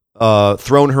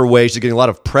thrown her way. She's getting a lot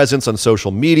of presence on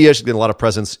social media. She's getting a lot of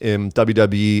presence in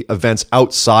WWE events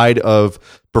outside of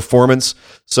performance.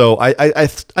 So I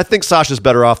think Sasha's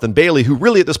better off than Bayley, who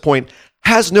really at this point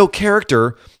has no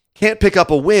character, can't pick up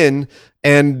a win,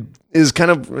 and is kind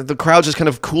of the crowd's just kind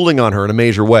of cooling on her in a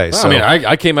major way. So,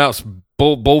 I came out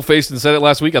bold-faced and said it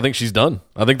last week. I think she's done.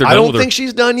 I think they're done. I don't think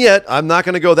she's done yet. I'm not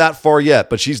going to go that far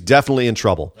yet, but she's definitely in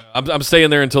trouble. I'm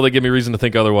staying there until they give me reason to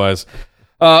think otherwise.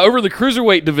 Over the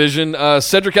cruiserweight division,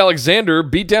 Cedric Alexander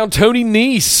beat down Tony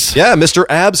Nese. Yeah, Mr.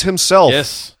 Abs himself.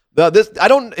 Yes.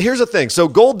 Here's the thing. So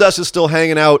Goldust is still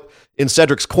hanging out in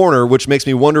Cedric's corner, which makes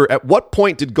me wonder, at what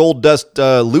point did Goldust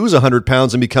lose 100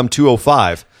 pounds and become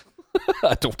 205?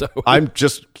 I don't know. I'm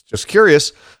just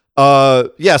curious. So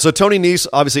Tony Nese,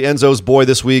 obviously Enzo's boy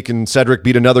this week, and Cedric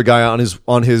beat another guy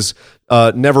on his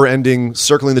never-ending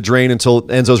circling the drain until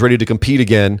Enzo's ready to compete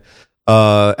again.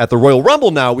 At the Royal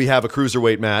Rumble now, we have a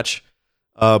cruiserweight match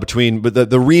between the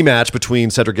rematch between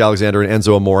Cedric Alexander and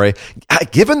Enzo Amore.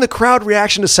 Given the crowd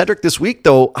reaction to Cedric this week,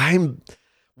 though,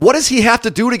 what does he have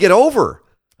to do to get over?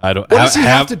 What does he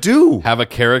have to do? Have a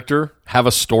character, have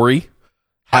a story,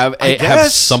 have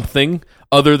something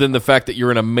other than the fact that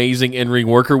you're an amazing in-ring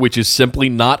worker, which is simply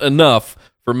not enough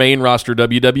for main roster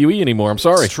WWE anymore. I'm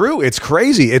sorry. It's true. It's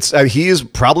crazy. He is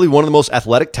probably one of the most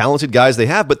athletic, talented guys they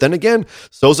have. But then again,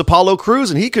 so's Apollo Crews,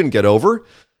 and he couldn't get over.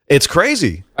 It's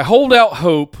crazy. I hold out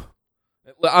hope.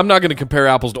 I'm not going to compare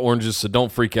apples to oranges, so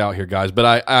don't freak out here, guys.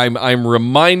 But I'm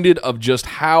reminded of just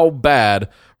how bad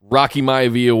Rocky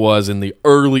Maivia was in the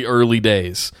early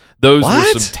days. Those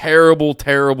were some terrible,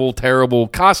 terrible, terrible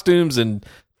costumes and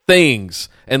things.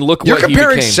 And look You're what he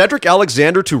comparing became. Cedric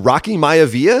Alexander to Rocky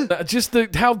Maivia? Just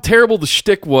how terrible the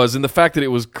shtick was, and the fact that it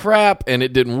was crap and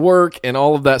it didn't work and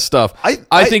all of that stuff.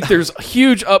 I think there's a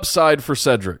huge upside for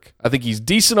Cedric. I think he's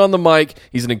decent on the mic.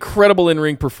 He's an incredible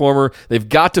in-ring performer. They've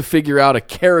got to figure out a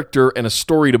character and a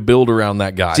story to build around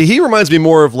that guy. See, he reminds me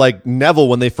more of like Neville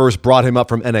when they first brought him up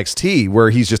from NXT, where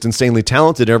he's just insanely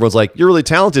talented. And everyone's like, you're really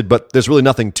talented, but there's really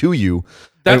nothing to you.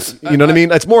 You know what I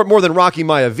mean? It's more than Rocky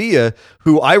Maivia,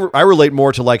 who I relate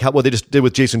more to like what they just did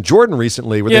with Jason Jordan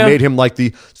recently, where they made him like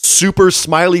the super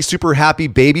smiley, super happy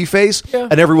baby face,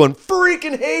 and everyone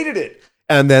freaking hated it.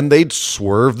 And then they'd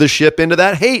swerve the ship into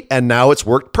that hate, and now it's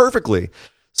worked perfectly.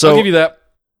 So I'll give you that.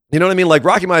 You know what I mean? Like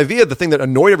Rocky Maivia, the thing that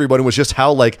annoyed everybody was just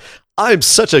how like I'm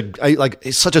such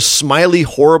a smiley,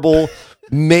 horrible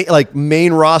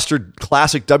main roster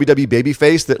classic WWE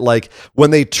babyface that like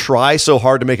when they try so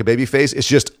hard to make a babyface, it's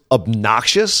just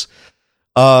obnoxious.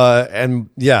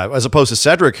 As opposed to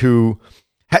Cedric, who,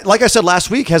 like I said last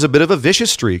week, has a bit of a vicious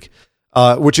streak,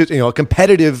 which is a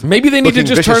competitive. Maybe they need to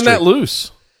just turn that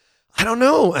loose. I don't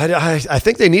know. I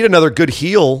think they need another good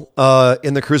heel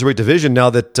in the cruiserweight division now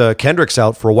that Kendrick's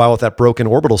out for a while with that broken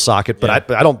orbital socket. But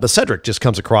I don't. But Cedric just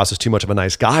comes across as too much of a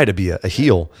nice guy to be a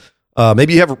heel.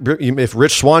 Maybe if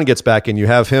Rich Swann gets back in, you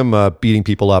have him beating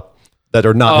people up that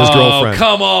are not his girlfriend.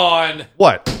 Come on.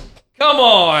 What? Come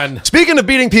on. Speaking of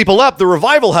beating people up, the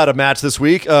Revival had a match this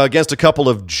week against a couple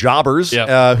of jobbers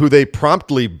who they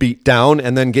promptly beat down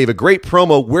and then gave a great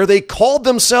promo where they called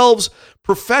themselves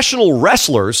professional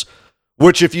wrestlers,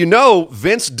 which, if you know,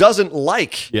 Vince doesn't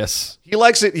like. Yes. He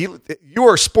likes it. You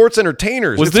are sports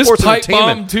entertainers. Was this Pipe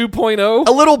Bomb 2.0?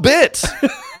 A little bit.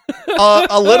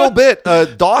 A little bit.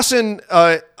 Dawson,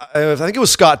 I think it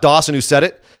was Scott Dawson who said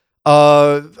it.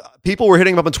 People were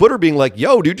hitting him up on Twitter being like,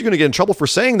 yo, dude, you're going to get in trouble for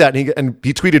saying that. And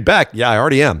he tweeted back, yeah, I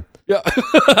already am. Yeah,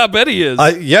 I bet he is.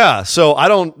 So I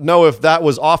don't know if that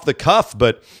was off the cuff,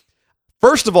 but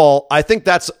first of all, I think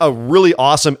that's a really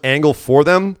awesome angle for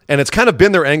them. And it's kind of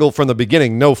been their angle from the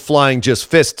beginning. No flying, just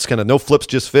fists, kind of no flips,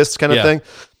 just fists kind of thing.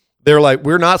 They're like,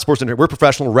 we're not sports entertainers. We're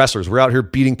professional wrestlers. We're out here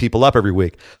beating people up every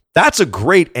week. That's a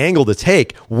great angle to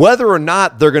take. Whether or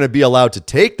not they're going to be allowed to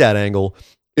take that angle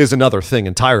is another thing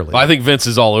entirely. I think Vince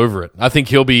is all over it. I think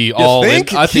he'll be all in.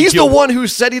 I think he's the one who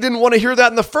said he didn't want to hear that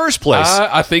in the first place.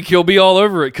 I think he'll be all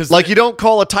over it. Because you don't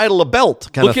call a title a belt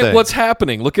kind of thing. Look at what's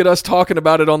happening. Look at us talking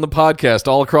about it on the podcast,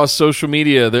 all across social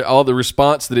media, all the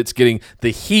response that it's getting,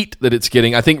 the heat that it's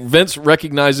getting. I think Vince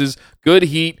recognizes good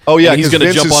heat. Oh, yeah, he's going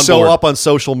to jump on board. so up on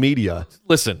social media.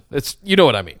 Listen, you know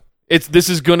what I mean. This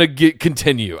is going to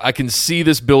continue. I can see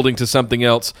this building to something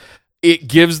else. It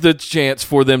gives the chance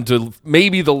for them to,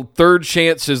 maybe the third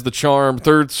chance is the charm,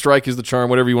 third strike is the charm,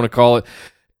 whatever you want to call it,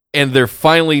 and they're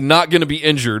finally not going to be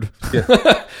injured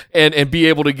and be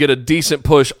able to get a decent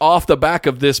push off the back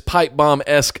of this pipe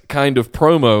bomb-esque kind of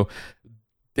promo.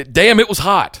 Damn, it was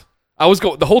hot.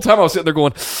 The whole time I was sitting there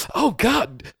going, oh,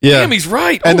 God, damn, he's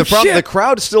right. And the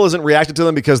crowd still isn't reacting to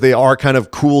them because they are kind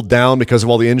of cooled down because of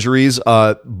all the injuries,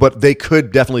 but they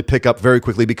could definitely pick up very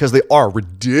quickly because they are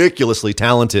ridiculously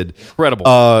talented.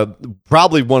 Incredible.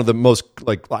 Probably one of the most,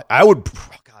 I would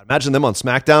imagine them on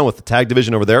SmackDown with the tag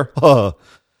division over there.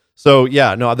 So,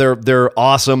 yeah, no, they're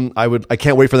awesome. I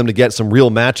can't wait for them to get some real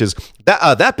matches.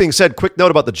 That being said, quick note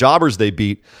about the jobbers they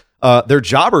beat. They're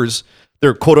jobbers.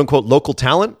 They're quote-unquote local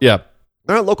talent. Yeah.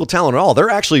 They're not local talent at all.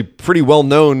 They're actually pretty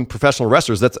well-known professional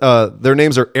wrestlers. Their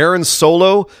names are Aaron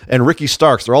Solo and Ricky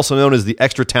Starks. They're also known as the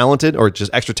Extra Talented or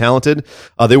just Extra Talented.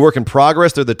 They work in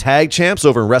progress. They're the tag champs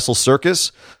over in Wrestle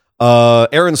Circus.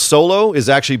 Aaron Solo is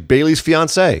actually Bailey's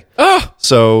fiance.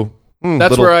 So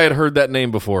that's where I had heard that name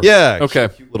before. Yeah. Okay.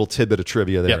 Cute little tidbit of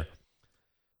trivia there. Yeah.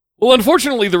 Well,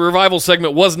 unfortunately, the Revival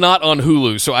segment was not on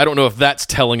Hulu, so I don't know if that's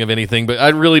telling of anything, but I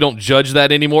really don't judge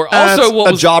that anymore. Also,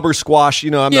 a jobber squash,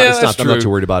 I'm not too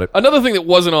worried about it. Another thing that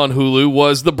wasn't on Hulu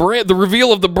was the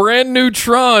reveal of the brand new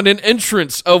Tron and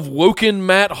entrance of Woken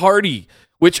Matt Hardy,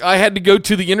 which I had to go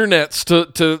to the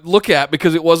internets to look at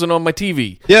because it wasn't on my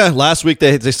TV. Yeah, last week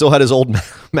they still had his old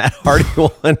Matt Hardy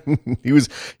one. He was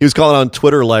calling on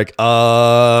Twitter like,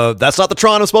 that's not the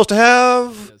Tron I'm supposed to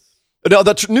have. Yes. No,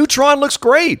 the new Tron looks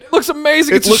great. It looks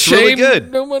amazing. It's looks a shame really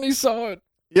good. Nobody saw it.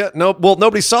 Yeah,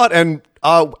 nobody saw it, and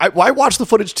I watched the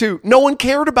footage too. No one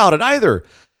cared about it either.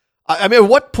 I mean, at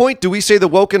what point do we say the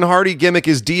Woken Hardy gimmick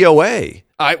is DOA?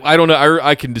 I don't know.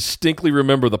 I can distinctly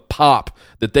remember the pop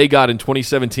that they got in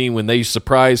 2017 when they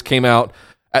surprise came out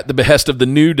at the behest of the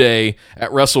New Day at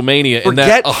WrestleMania.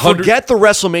 Forget the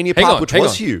WrestleMania pop, which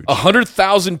was huge.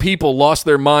 100,000 people lost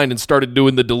their mind and started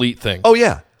doing the delete thing. Oh,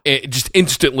 yeah. Just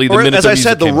instantly, the or minute as I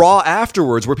said, the came Raw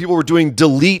afterwards, where people were doing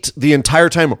delete the entire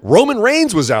time. Roman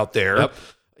Reigns was out there. Yep.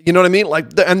 You know what I mean?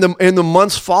 And the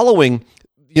months following,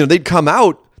 they'd come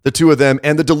out, the two of them,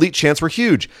 and the delete chants were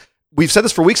huge. We've said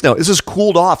this for weeks now. This has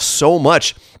cooled off so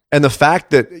much, and the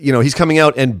fact that he's coming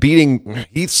out and beating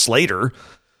Heath Slater,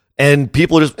 and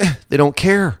people are just they don't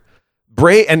care.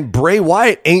 Bray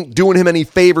Wyatt ain't doing him any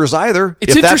favors either.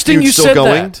 It's interesting you said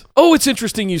that. Oh, it's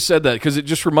interesting you said that because it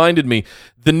just reminded me.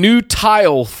 The new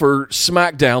tile for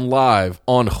SmackDown Live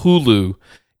on Hulu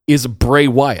is Bray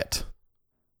Wyatt.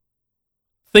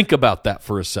 Think about that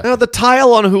for a second. Now, the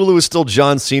tile on Hulu is still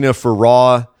John Cena for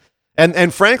Raw.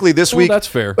 And frankly, this week... that's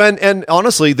fair. And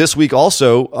honestly, this week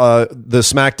also, the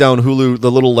SmackDown Hulu, the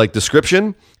little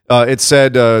description... it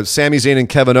said Sami Zayn and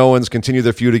Kevin Owens continue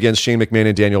their feud against Shane McMahon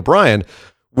and Daniel Bryan,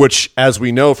 which, as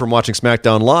we know from watching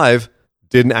SmackDown Live,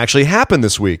 didn't actually happen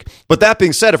this week. But that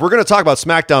being said, if we're going to talk about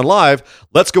SmackDown Live,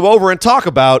 let's go over and talk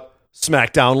about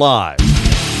SmackDown Live.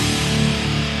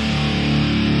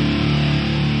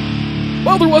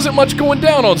 Well, there wasn't much going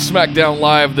down on SmackDown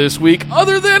Live this week,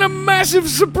 other than a massive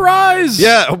surprise.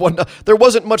 Yeah, there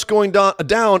wasn't much going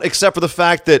down except for the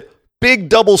fact that Big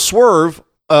Double Swerve...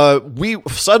 we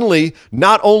suddenly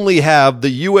not only have the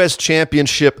U.S.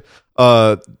 Championship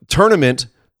tournament.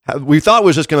 We thought it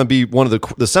was just going to be one of the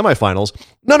semifinals.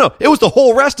 No, it was the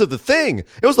whole rest of the thing.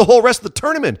 It was the whole rest of the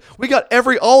tournament. We got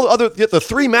the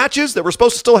three matches that were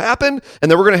supposed to still happen, and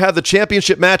then we're going to have the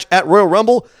championship match at Royal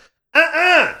Rumble.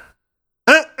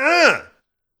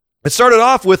 It started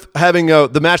off with having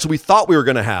the match that we thought we were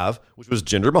going to have, which was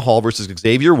Jinder Mahal versus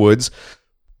Xavier Woods.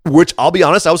 Which, I'll be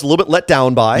honest, I was a little bit let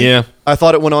down by. Yeah. I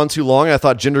thought it went on too long. I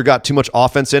thought Jinder got too much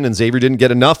offense in and Xavier didn't get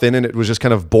enough in, and it was just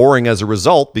kind of boring as a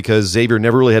result because Xavier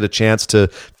never really had a chance to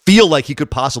feel like he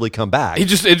could possibly come back. It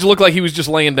just looked like he was just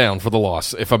laying down for the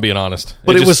loss, if I'm being honest.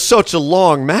 But it was such a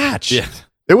long match. Yeah.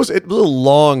 It was a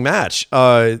long match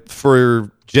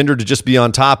for Jinder to just be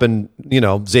on top and,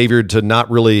 Xavier to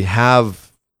not really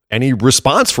have any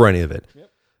response for any of it.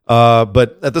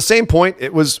 But at the same point,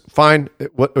 it was fine.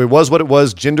 It was what it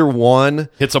was. Jinder won.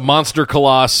 It's a monster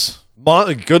Colossus.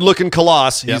 Good-looking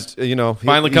Colossus. Yep. He's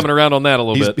finally coming around on that a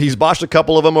little bit. He's botched a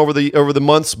couple of them over the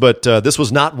months, but this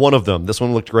was not one of them. This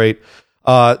one looked great.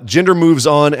 Jinder moves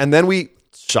on, and then we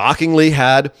shockingly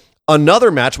had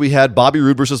another match. We had Bobby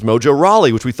Roode versus Mojo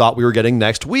Rawley, which we thought we were getting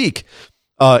next week.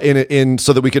 In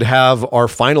so that we could have our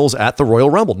finals at the Royal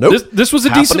Rumble. Nope, this was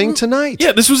happening tonight.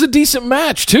 Yeah, this was a decent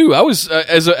match too. I was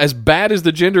as bad as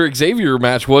the Jinder Xavier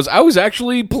match was. I was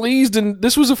actually pleased, and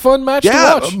this was a fun match to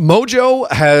watch.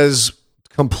 Mojo has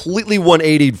completely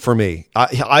 180'd for me.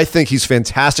 I think he's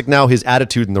fantastic now. His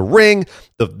attitude in the ring,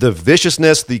 the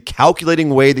viciousness, the calculating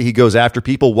way that he goes after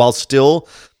people while still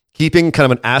keeping kind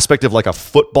of an aspect of like a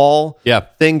football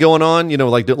thing going on,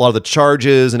 like a lot of the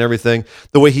charges and everything,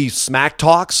 the way he smack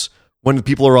talks when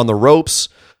people are on the ropes.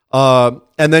 And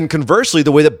then conversely,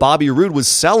 the way that Bobby Roode was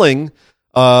selling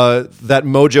that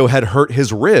Mojo had hurt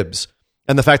his ribs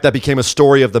and the fact that became a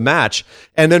story of the match.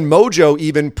 And then Mojo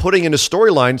even putting in his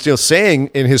storylines,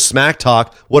 saying in his smack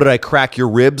talk, "What did I crack your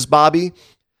ribs, Bobby?"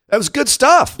 That was good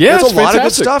stuff. Yeah, there's a lot of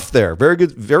good stuff there. Very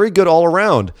good all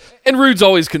around. And Rude's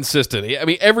always consistent. I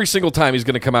mean, every single time he's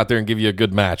going to come out there and give you a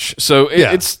good match. So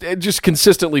it's just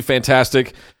consistently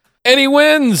fantastic. And he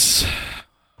wins.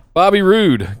 Bobby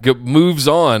Roode moves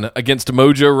on against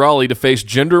Mojo Rawley to face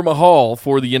Jinder Mahal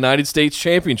for the United States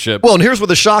Championship. Well, and here's where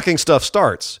the shocking stuff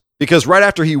starts. Because right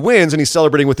after he wins and he's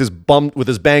celebrating with his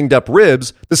banged up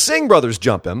ribs, the Singh brothers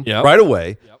jump him right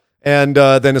away. Yep. And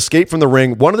then escape from the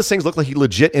ring. One of the things looked like he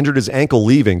legit injured his ankle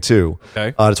leaving, too.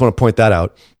 Okay. I just want to point that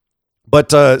out. But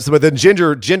then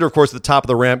Jinder, of course, at the top of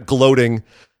the ramp, gloating,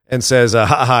 and says,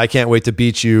 I can't wait to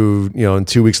beat you, in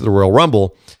 2 weeks at the Royal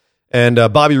Rumble. And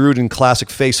Bobby Roode, in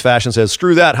classic face fashion, says,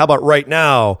 "Screw that. How about right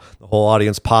now?" The whole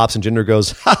audience pops, and Jinder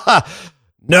goes,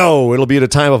 "No, it'll be at a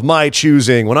time of my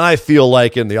choosing, when I feel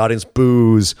like it." And the audience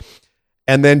boos.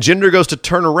 And then Jinder goes to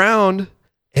turn around,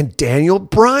 and Daniel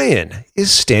Bryan is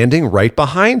standing right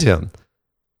behind him,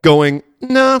 going,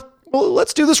 "Nah, well,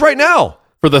 let's do this right now."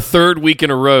 For the third week in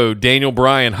a row, Daniel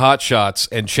Bryan hotshots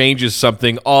and changes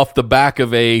something off the back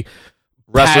of a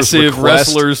passive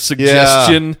wrestler's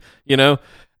suggestion,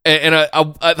 And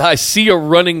I see a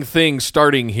running thing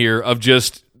starting here of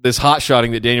just this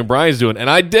hot-shotting that Daniel Bryan's doing, and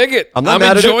I dig it. I'm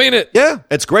enjoying it. Yeah,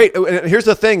 it's great. And here's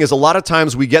the thing, is a lot of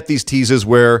times we get these teases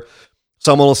where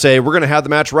someone will say, "We're going to have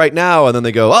the match right now," and then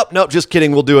they go, "Oh, no, just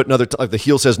kidding, we'll do it another time." Like the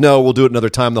heel says, "No, we'll do it another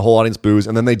time." The whole audience boos,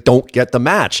 and then they don't get the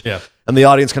match. Yeah. And the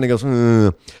audience kind of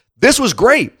goes, This was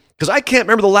great, because I can't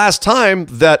remember the last time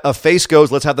that a face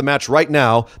goes, "Let's have the match right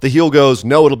now." The heel goes,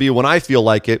 "No, it'll be when I feel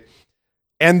like it."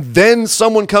 And then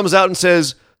someone comes out and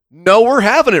says, "No, we're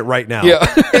having it right now." Yeah.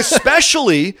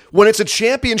 Especially when it's a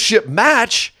championship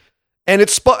match and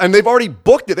they've already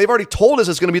booked it. They've already told us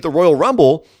it's going to be at the Royal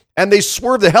Rumble, and they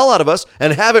swerve the hell out of us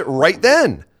and have it right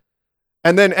then.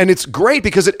 And it's great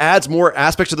because it adds more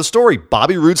aspects to the story.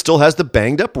 Bobby Roode still has the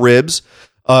banged up ribs.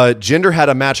 Jinder had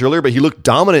a match earlier, but he looked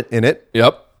dominant in it.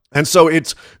 Yep. And so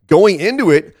it's going into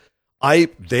it.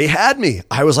 They had me.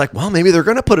 I was like, well, maybe they're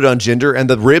going to put it on Jinder, and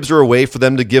the ribs are a way for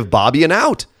them to give Bobby an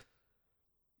out.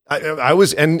 I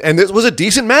was, and this was a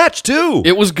decent match too.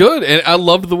 It was good, and I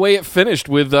loved the way it finished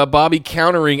with Bobby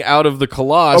countering out of the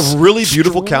Colossus. A really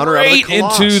beautiful counter out of the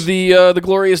Colossus into the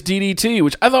glorious DDT,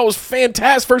 which I thought was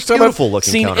fantastic. First time I've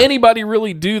seen anybody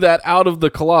really do that out of the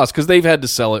Colossus, because they've had to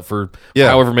sell it for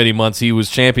however many months he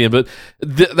was champion. But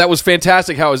that was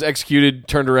fantastic how it was executed,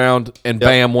 turned around, and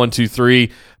bam, 1, 2, 3.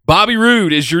 Bobby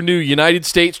Roode is your new United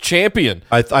States champion.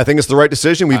 I think it's the right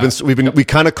decision. We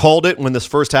kind of called it when this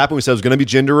first happened. We said it was going to be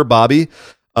Jinder or Bobby.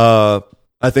 I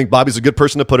think Bobby's a good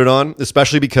person to put it on,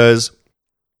 especially because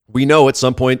we know at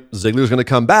some point Ziggler's going to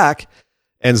come back,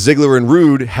 and Ziggler and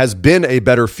Roode has been a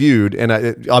better feud, and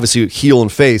obviously heel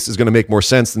and face is going to make more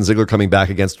sense than Ziggler coming back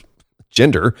against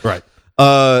Jinder. Right.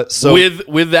 So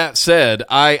with that said,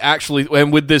 I actually,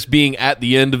 and with this being at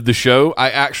the end of the show,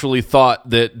 I actually thought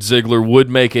that Ziggler would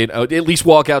make it, at least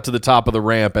walk out to the top of the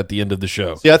ramp at the end of the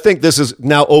show. Yeah, I think this is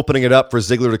now opening it up for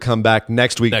Ziggler to come back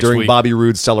next week during Bobby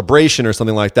Roode's celebration or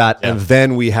something like that, and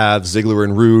then we have Ziggler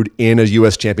and Roode in a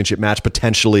U.S. Championship match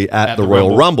potentially at the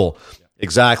Royal Rumble. Yeah.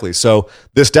 Exactly. So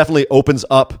this definitely opens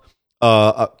up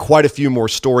quite a few more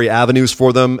story avenues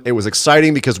for them. It was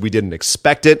exciting because we didn't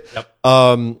expect it.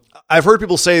 Yep. I've heard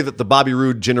people say that the Bobby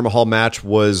Roode Jinder Mahal match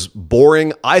was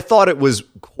boring. I thought it was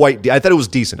I thought it was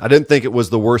decent. I didn't think it was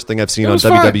the worst thing I've seen on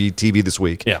WWE TV this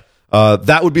week. Yeah.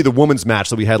 That would be the women's match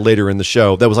that we had later in the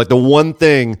show. That was like the one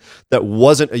thing that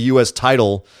wasn't a U.S.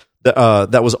 title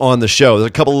that was on the show. There's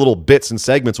a couple of little bits and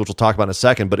segments, which we'll talk about in a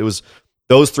second, but it was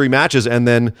those three matches and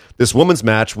then this women's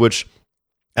match, which,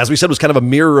 as we said, was kind of a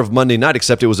mirror of Monday night,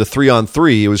 except it was a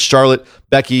 3-on-3. It was Charlotte,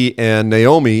 Becky, and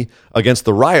Naomi against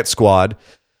the Riot Squad,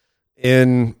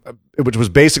 which was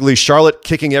basically Charlotte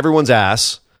kicking everyone's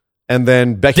ass And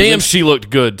then Becky Damn, Lynch, she looked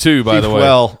good too, by the way.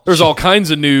 Well, there's all kinds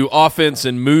of new offense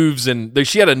and moves, and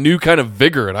she had a new kind of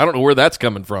vigor, and I don't know where that's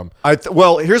coming from.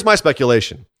 well, here's my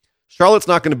speculation. Charlotte's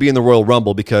not going to be in the Royal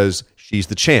Rumble because she's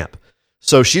the champ.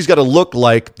 So she's got to look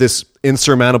like this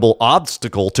insurmountable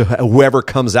obstacle to whoever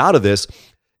comes out of this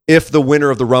if the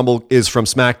winner of the Rumble is from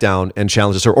SmackDown and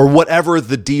challenges her, or whatever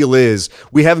the deal is.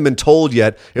 We haven't been told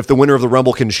yet if the winner of the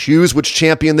Rumble can choose which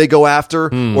champion they go after,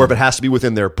 or if it has to be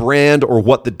within their brand, or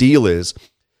what the deal is.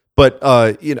 But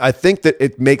I think that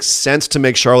it makes sense to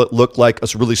make Charlotte look like a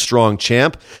really strong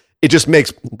champ. It just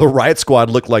makes the Riot Squad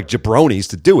look like jabronis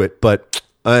to do it, but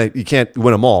you can't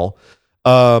win them all.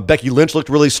 Becky Lynch looked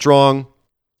really strong.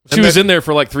 She was in there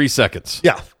for like 3 seconds.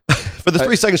 Yeah. For the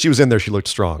 3 seconds she was in there, she looked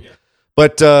strong. Yeah.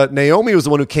 But Naomi was the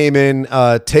one who came in,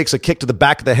 takes a kick to the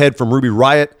back of the head from Ruby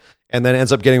Riott, and then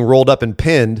ends up getting rolled up and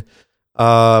pinned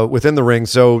within the ring.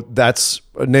 So that's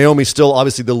Naomi, still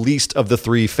obviously the least of the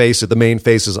three faces, the main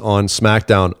faces on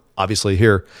SmackDown, obviously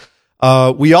here.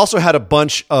 We also had a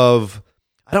bunch of,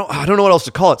 I don't know what else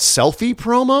to call it, selfie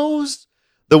promos.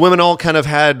 The women all kind of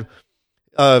had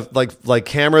like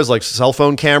cameras, like cell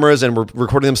phone cameras, and were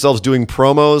recording themselves doing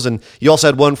promos. And you also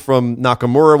had one from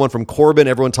Nakamura, one from Corbin,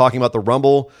 everyone talking about the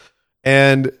Rumble.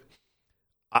 And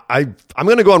I'm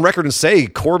going to go on record and say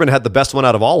Corbin had the best one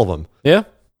out of all of them. Yeah.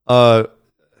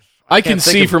 I can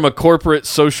see from a corporate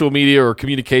social media or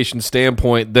communication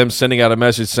standpoint them sending out a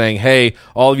message saying, hey,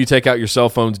 all of you take out your cell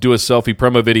phones, do a selfie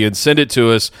promo video and send it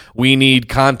to us. We need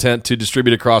content to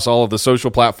distribute across all of the social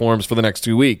platforms for the next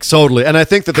 2 weeks. Totally. And I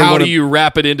think that how do you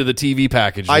wrap it into the TV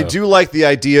package, though? I do like the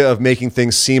idea of making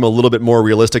things seem a little bit more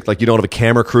realistic. Like you don't have a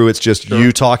camera crew. It's just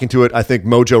you talking to it. I think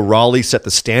Mojo Rawley set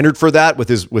the standard for that with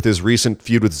his recent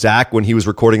feud with Zach when he was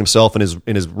recording himself in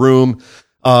his room.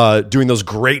 Doing those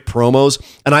great promos.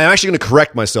 And I'm actually going to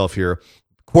correct myself here.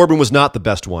 Corbin was not the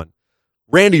best one.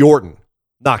 Randy Orton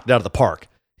knocked it out of the park.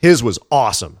 His was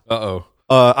awesome.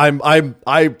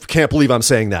 I can't believe I'm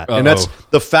saying that. And that's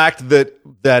the fact that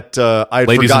I'd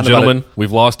Ladies and forgotten gentlemen, about it.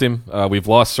 we've lost him. We've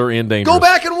lost Sir Ian Dangerous. Go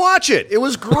back and watch it. It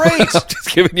was great.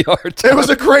 Just giving you a hard time. It was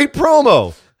a great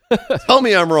promo. Tell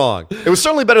me I'm wrong. It was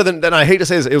certainly better than I hate to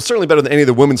say this, it was certainly better than any of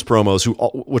the women's promos,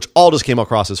 which all just came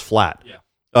across as flat. Yeah.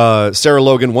 Sarah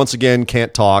Logan once again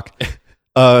can't talk.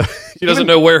 She doesn't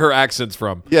know where her accent's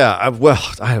from. Yeah, it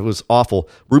was awful.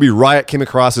 Ruby Riott came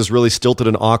across as really stilted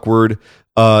and awkward.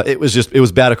 It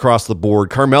was bad across the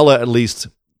board. Carmella at least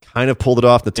kind of pulled it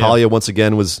off. Natalya once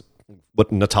again was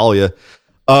Natalya.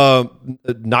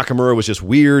 Nakamura was just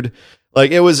weird.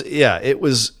 Like it was.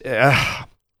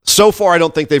 So far, I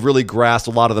don't think they've really grasped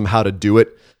a lot of them how to do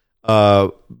it.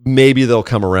 Maybe they'll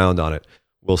come around on it.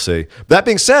 We'll see. That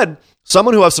being said,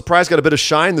 someone who I was surprised got a bit of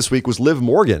shine this week was Liv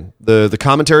Morgan. The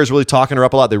commentary is really talking her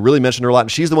up a lot. They really mentioned her a lot,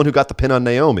 and she's the one who got the pin on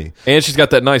Naomi. And she's got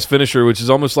that nice finisher, which is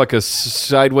almost like a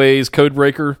sideways code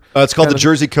breaker. It's called the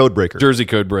Jersey Code Breaker. Jersey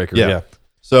Code Breaker, yeah.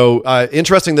 So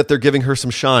interesting that they're giving her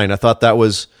some shine. I thought that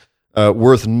was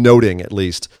worth noting, at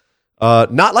least.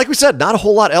 Not like we said, not a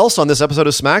whole lot else on this episode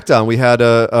of SmackDown. We had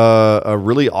a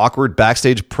really awkward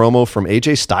backstage promo from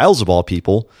AJ Styles, of all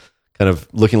people, kind of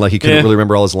looking like he couldn't really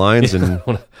remember all his lines. And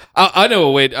I know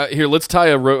a way. Here, let's tie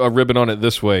a ribbon on it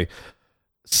this way.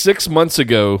 6 months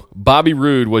ago, Bobby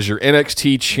Roode was your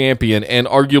NXT champion and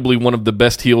arguably one of the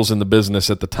best heels in the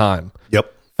business at the time.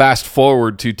 Yep. Fast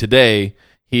forward to today,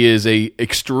 he is a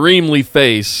extremely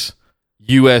face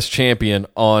U.S. champion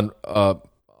on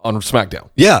SmackDown.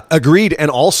 Yeah, agreed.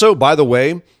 And also, by the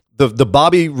way, the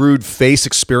Bobby Roode face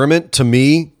experiment to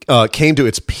me came to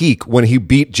its peak when he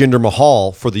beat Jinder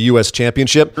Mahal for the U.S.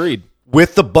 Championship. Agreed.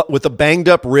 With the banged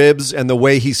up ribs and the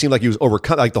way he seemed like he was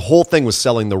overcome, like the whole thing was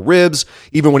selling the ribs.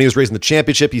 Even when he was raising the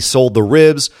championship, he sold the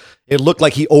ribs. It looked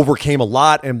like he overcame a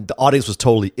lot, and the audience was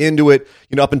totally into it.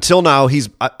 You know, up until now, he's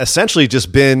essentially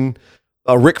just been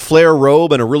a Ric Flair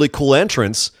robe and a really cool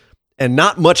entrance, and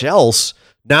not much else.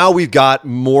 Now we've got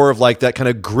more of like that kind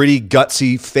of gritty,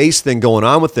 gutsy face thing going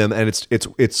on with him, and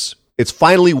it's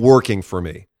finally working for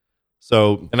me.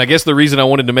 So, and I guess the reason I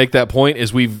wanted to make that point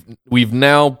is we've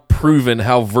now proven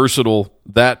how versatile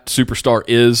that superstar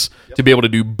is to be able to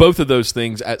do both of those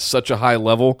things at such a high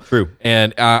level. True.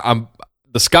 And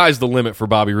the sky's the limit for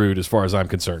Bobby Roode as far as I'm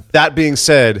concerned. That being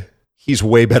said, he's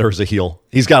way better as a heel.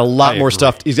 He's got a lot more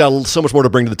stuff. He's got so much more to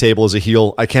bring to the table as a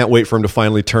heel. I can't wait for him to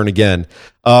finally turn again.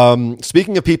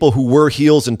 Speaking of people who were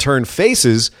heels and turned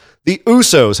faces, the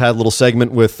Usos had a little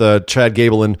segment with Chad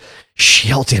Gable and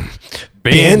Shelton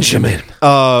Benjamin,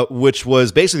 which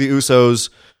was basically the Usos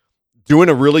doing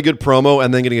a really good promo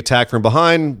and then getting attacked from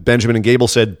behind. Benjamin and Gable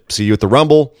said, "See you at the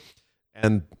Rumble,"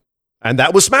 and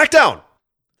that was SmackDown.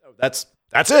 That's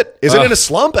it. Is it in a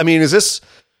slump? I mean, is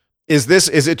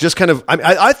Is it just kind of,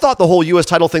 I thought the whole U.S.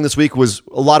 title thing this week was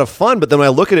a lot of fun, but then when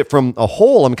I look at it from a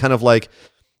whole, I'm kind of like,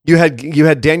 you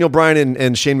had Daniel Bryan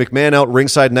and Shane McMahon out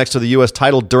ringside next to the U.S.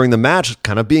 title during the match,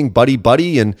 kind of being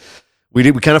buddy, and we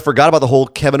kind of forgot about the whole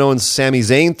Kevin Owens, Sami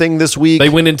Zayn thing this week. They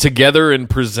went in together and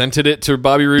presented it to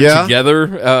Bobby Roode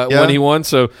together when he won.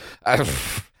 So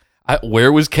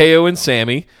where was KO and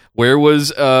Sammy? Where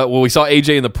was we saw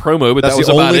AJ in the promo, but that's that was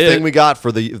the about only it. thing we got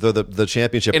for the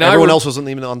championship. And everyone else wasn't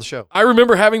even on the show. I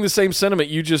remember having the same sentiment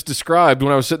you just described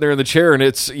when I was sitting there in the chair, and they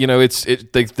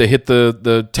hit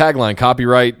the tagline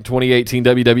copyright 2018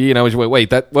 WWE, and I was wait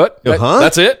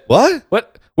that's it?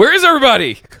 What? Where is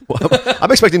everybody? I'm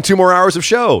expecting 2 more hours of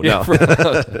show. No.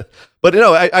 But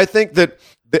I think that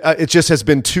it just has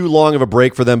been too long of a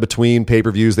break for them between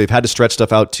pay-per-views. They've had to stretch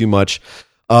stuff out too much.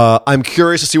 I'm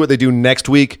curious to see what they do next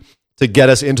week to get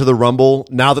us into the Rumble.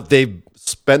 Now that they've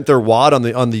spent their wad on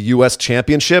the U.S.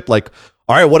 Championship, like,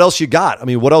 all right, what else you got? I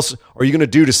mean, what else are you going to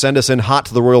do to send us in hot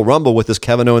to the Royal Rumble with this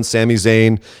Kevin Owens, Sami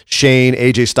Zayn, Shane,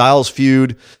 AJ Styles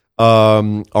feud? Are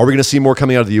we going to see more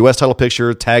coming out of the U.S. title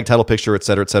picture, tag title picture, et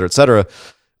cetera, et cetera, et cetera?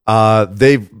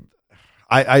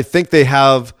 I think they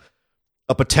have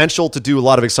a potential to do a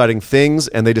lot of exciting things,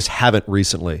 and they just haven't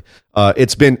recently.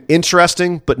 It's been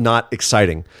interesting, but not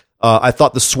exciting. I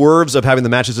thought the swerves of having the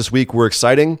matches this week were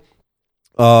exciting.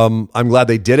 I'm glad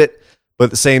they did it, but at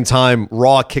the same time,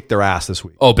 Raw kicked their ass this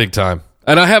week. Oh, big time.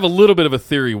 And I have a little bit of a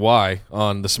theory why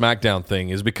on the SmackDown thing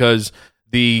is because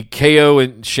the KO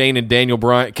and Shane and Daniel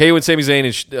Bryan, KO and Sami Zayn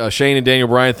and Shane and Daniel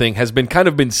Bryan thing has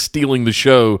been stealing the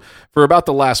show for about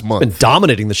the last month. Been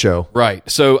dominating the show. Right.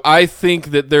 So I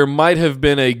think that there might have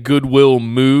been a goodwill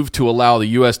move to allow the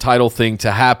U.S. title thing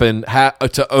to happen,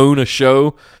 to own a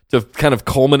show, to kind of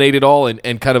culminate it all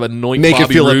and kind of anoint Make Bobby it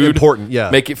feel Roode, important, yeah.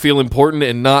 Make it feel important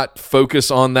and not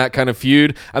focus on that kind of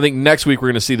feud. I think next week we're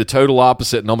going to see the total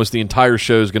opposite, and almost the entire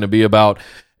show is going to be about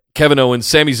Kevin Owens,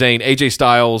 Sami Zayn, AJ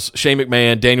Styles, Shane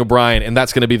McMahon, Daniel Bryan, and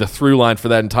that's going to be the through line for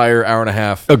that entire hour and a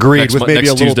half. Agreed, with maybe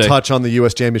a little touch on the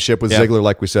U.S. Championship with Ziggler,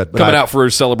 like we said. But coming out for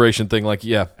a celebration thing,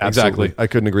 exactly. I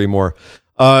couldn't agree more.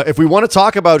 If we want to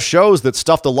talk about shows that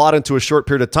stuffed a lot into a short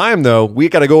period of time, though, we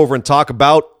got to go over and talk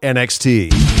about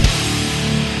NXT.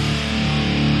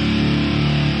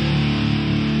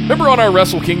 Remember on our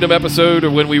Wrestle Kingdom episode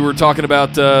when we were talking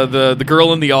about the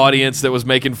girl in the audience that was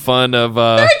making fun of...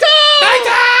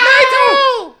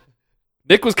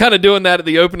 Nick was kind of doing that at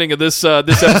the opening of this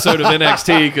episode of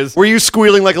NXT. Because were you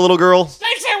squealing like a little girl?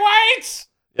 Steaks and whites!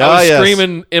 I was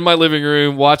screaming in my living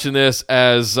room watching this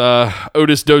as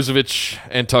Otis Dozovich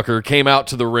and Tucker came out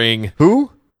to the ring. Who?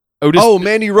 Otis. Oh,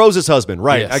 Mandy Rose's husband.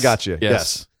 Right, yes. I got you.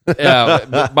 Yes.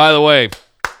 Yeah, by the way.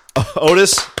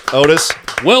 Otis.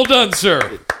 Well done,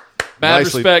 sir.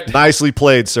 Respect. Nicely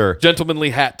played, sir. Gentlemanly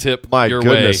hat tip My your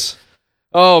goodness. way.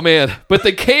 Oh, man. But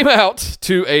they came out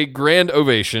to a grand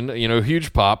ovation,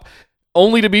 huge pop,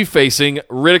 only to be facing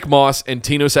Riddick Moss and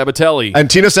Tino Sabbatelli.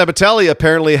 And Tino Sabbatelli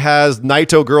apparently has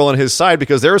Naito Girl on his side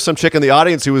because there was some chick in the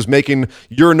audience who was making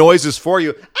your noises for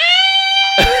you.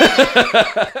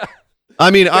 I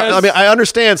mean, I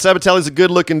understand Sabbatelli's a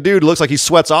good-looking dude. Looks like he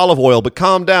sweats olive oil, but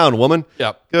calm down, woman.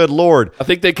 Yep. Good Lord. I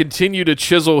think they continue to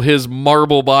chisel his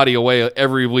marble body away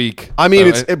every week. I mean,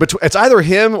 it's either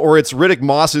him or it's Riddick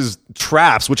Moss's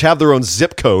traps, which have their own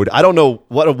zip code. I don't know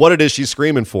what it is she's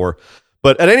screaming for.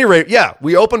 But at any rate, yeah,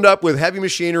 we opened up with Heavy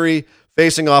Machinery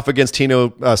facing off against Tino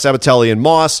Sabbatelli and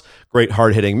Moss. Great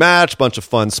hard-hitting match, bunch of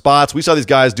fun spots. We saw these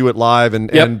guys do it live, and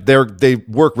they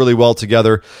work really well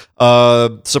together.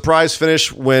 Surprise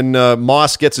finish when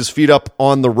Moss gets his feet up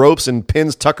on the ropes and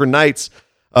pins Tucker Knights.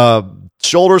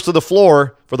 Shoulders to the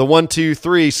floor for the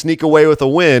 1-2-3, sneak away with a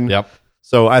win. Yep.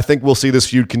 So I think we'll see this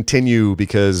feud continue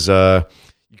because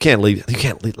you can't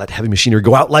let Heavy Machinery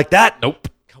go out like that. Nope.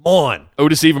 Come on.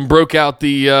 Otis even broke out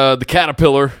the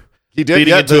caterpillar. He did.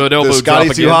 Beating into an elbow Scotty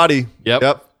drop too again. hotty.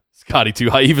 Yep. Scotty too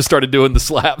hot. He even started doing the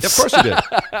slaps. Yeah, of course he did.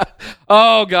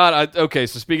 Oh, God. Okay,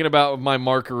 so speaking about my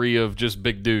markery of just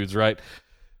big dudes, right?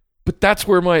 But that's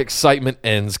where my excitement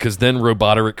ends, because then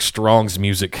Roderick Strong's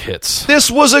music hits. This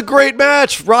was a great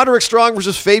match. Roderick Strong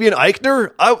versus Fabian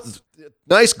Eichner.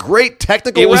 Nice, great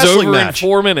technical wrestling match. It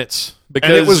was over in 4 minutes.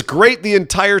 And it was great the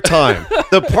entire time.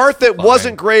 The part that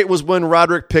wasn't great was when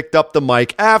Roderick picked up the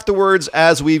mic afterwards.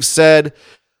 As we've said,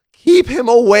 keep him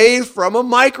away from a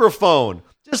microphone.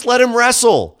 Just let him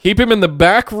wrestle. Keep him in the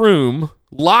back room,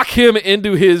 lock him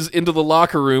into the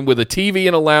locker room with a TV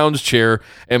and a lounge chair,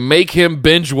 and make him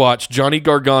binge watch Johnny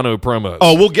Gargano promos.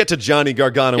 Oh, we'll get to Johnny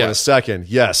Gargano in a second.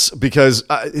 Yes, because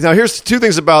now here's two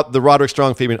things about the Roderick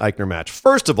Strong Fabian Eichner match.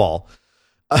 First of all,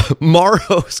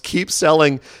 Mauro keeps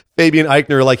selling Fabian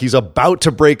Eichner like he's about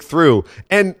to break through,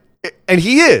 and And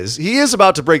he is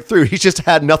about to break through. He's just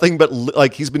had nothing but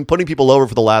like he's been putting people over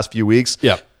for the last few weeks.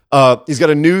 Yeah. He's got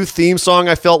a new theme song.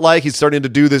 I felt like he's starting to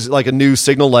do this like a new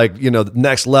signal, like,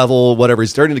 next level, whatever.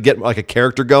 He's starting to get like a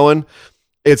character going.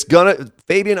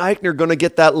 Fabian Eichner gonna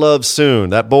get that love soon.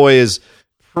 That boy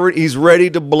he's ready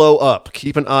to blow up.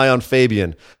 Keep an eye on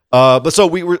Fabian. So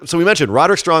we mentioned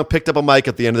Roderick Strong picked up a mic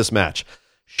at the end of this match.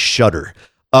 Shudder.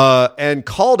 And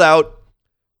called out,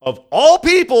 of all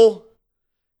people,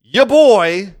 your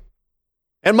boy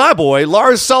and my boy,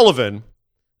 Lars Sullivan.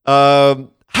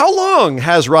 How long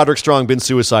has Roderick Strong been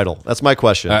suicidal? That's my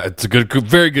question. It's a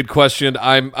very good question.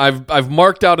 I've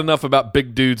marked out enough about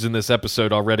big dudes in this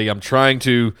episode already. I'm trying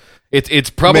to. It's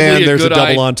probably there's a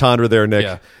double entendre there, Nick.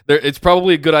 Yeah, it's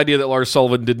probably a good idea that Lars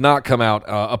Sullivan did not come out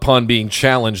upon being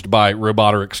challenged by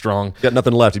Roderick Strong. Got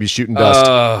nothing left. He'd be shooting dust.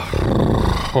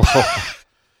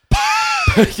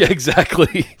 Yeah,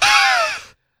 exactly.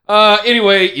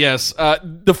 Anyway, yes,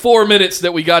 the 4 minutes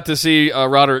that we got to see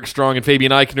Roderick Strong and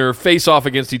Fabian Eichner face off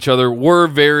against each other were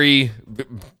the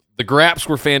graps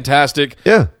were fantastic.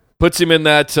 Yeah. Puts him in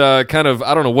that kind of,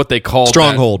 I don't know what they call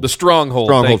stronghold. The stronghold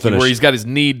finish. where he's got his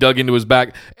knee dug into his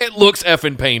back. It looks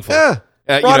effing painful. Yeah.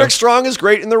 Roderick Strong is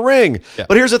great in the ring. Yeah.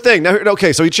 But here's the thing. Now,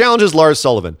 okay, so he challenges Lars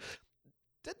Sullivan.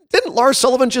 Didn't Lars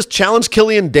Sullivan just challenge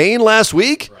Killian Dane last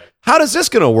week? Right. How does this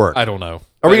going to work? I don't know.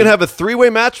 Are we going to have a three-way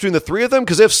match between the three of them?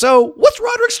 Because if so, what's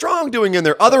Roderick Strong doing in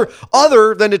there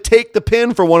other than to take the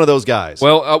pin for one of those guys?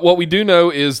 Well, what we do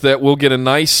know is that we'll get a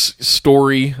nice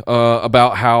story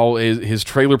about how his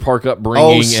trailer park upbringing.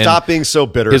 Oh, stop being so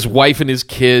bitter. His wife and his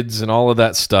kids and all of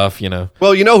that stuff,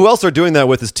 Well, who else they're doing that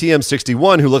with is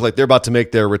TM61, who look like they're about to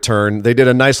make their return. They did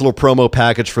a nice little promo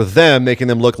package for them, making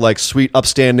them look like sweet,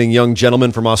 upstanding young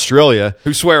gentlemen from Australia.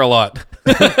 Who swear a lot.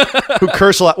 Who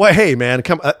curse a lot. Well, hey, man,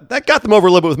 that got them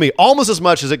over a little bit with me, almost as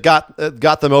much as it got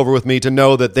them over with me to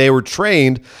know that they were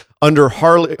trained under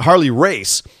Harley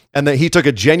Race and that he took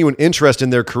a genuine interest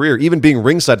in their career, even being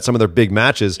ringside at some of their big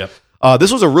matches. Yep.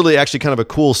 This was a really actually kind of a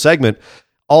cool segment,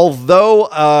 although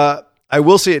I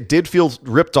will say it did feel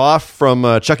ripped off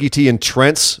from Chuck E. T. and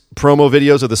Trent's promo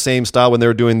videos of the same style when they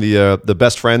were doing the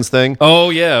best friends thing.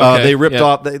 Oh, yeah. Okay. They ripped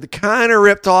off, they kind of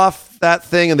ripped off that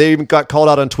thing, and they even got called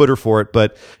out on Twitter for it,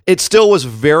 but it still was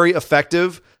very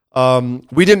effective.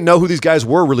 We didn't know who these guys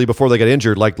were really before they got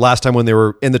injured. Like last time when they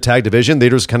were in the tag division, they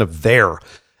were just kind of there,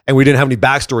 and we didn't have any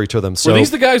backstory to them. So were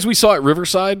these the guys we saw at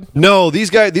Riverside? No,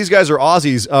 these guys are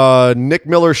Aussies. Nick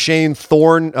Miller, Shane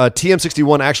Thorne,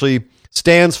 TM61 actually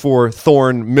stands for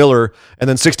Thorne Miller, and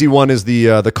then 61 is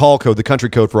the call code, the country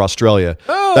code for Australia.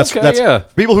 Oh, that's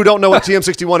people who don't know what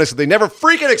TM61 is, they never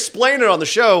freaking explain it on the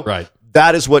show. Right.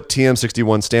 That is what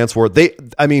TM61 stands for.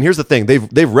 Here's the thing.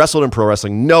 They've wrestled in pro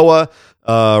wrestling. Noah,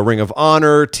 Ring of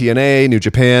Honor, TNA, New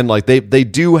Japan. Like they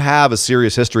do have a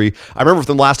serious history. I remember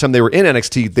from the last time they were in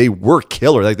NXT, they were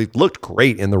killer. Like they looked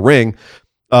great in the ring.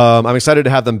 I'm excited to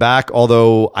have them back,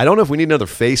 although I don't know if we need another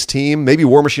face team. Maybe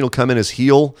War Machine will come in as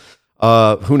heel.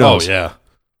 Who knows? Oh yeah,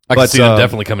 I can see them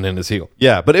definitely coming in as heel.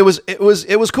 Yeah, but it was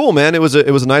cool, man. It was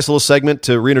a nice little segment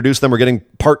to reintroduce them. We're getting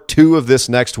part 2 of this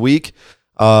next week,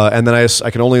 and then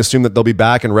I can only assume that they'll be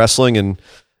back in wrestling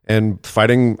and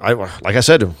fighting. Like I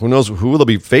said, who knows who they'll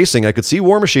be facing? I could see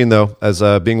War Machine though as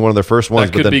being one of their first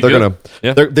ones, but then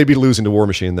they'd be losing to War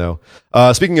Machine though.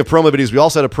 Speaking of promo videos, we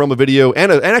also had a promo video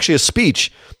and actually a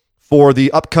speech for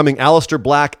the upcoming Aleister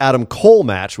Black Adam Cole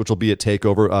match, which will be at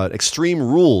TakeOver. Extreme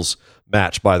Rules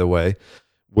match, by the way,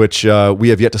 which we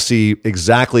have yet to see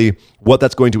exactly what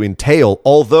that's going to entail.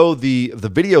 Although the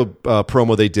video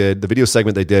promo they did, the video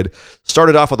segment they did,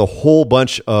 started off with a whole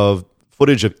bunch of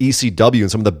footage of ECW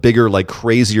and some of the bigger, like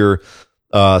crazier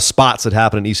spots that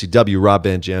happen in ECW. Rob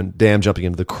Van Dam jumping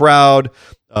into the crowd.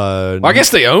 Well, I guess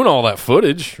they own all that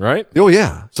footage, right? Oh,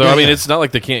 yeah. So, I mean, it's not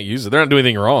like they can't use it. They're not doing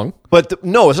anything wrong. But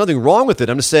no, there's nothing wrong with it.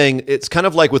 I'm just saying it's kind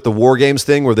of like with the War Games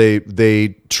thing where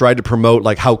they tried to promote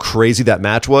like how crazy that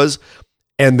match was,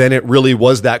 and then it really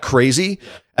was that crazy.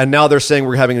 And now they're saying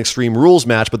we're having an Extreme Rules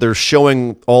match, but they're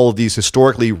showing all of these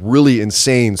historically really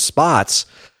insane spots.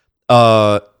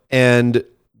 And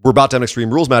we're about to have an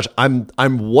Extreme Rules match. I'm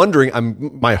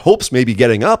wondering, my hopes may be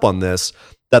getting up on this,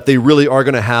 that they really are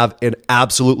going to have an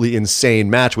absolutely insane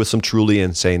match with some truly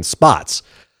insane spots.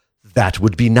 That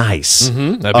would be nice.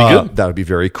 Mm-hmm. That'd be good. That would be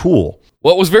very cool.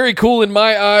 What was very cool in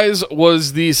my eyes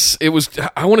was I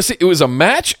want to say it was a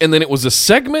match, and then it was a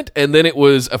segment, and then it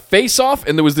was a face-off,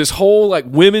 and there was this whole like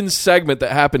women's segment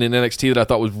that happened in NXT that I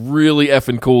thought was really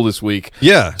effing cool this week.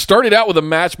 Yeah. Started out with a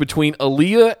match between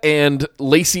Aaliyah and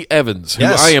Lacey Evans, who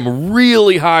Yes. I am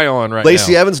really high on right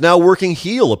Lacey now. Evans now working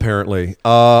heel, apparently.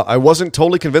 I wasn't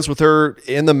totally convinced with her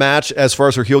in the match as far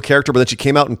as her heel character, but then she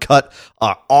came out and cut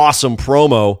an awesome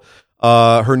promo.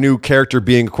 Her new character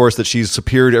being, of course, that she's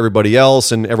superior to everybody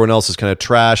else, and everyone else is kind of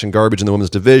trash and garbage in the women's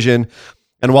division.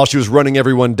 And while she was running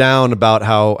everyone down about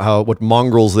how what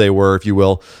mongrels they were, if you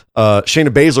will, Shayna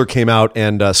Baszler came out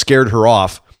and scared her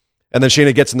off. And then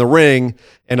Shayna gets in the ring,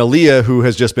 and Aaliyah, who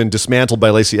has just been dismantled by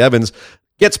Lacey Evans,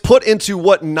 gets put into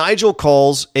what Nigel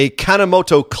calls a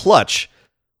Kanemoto clutch,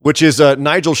 which is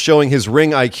Nigel showing his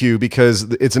ring IQ because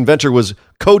its inventor was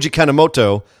Koji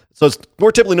Kanemoto. So it's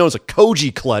more typically known as a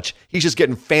Koji clutch. He's just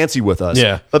getting fancy with us.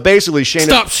 Yeah. But basically, Shayna...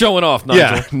 Stop showing off,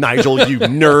 Nigel. Yeah, Nigel, you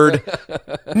nerd.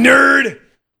 Nerd!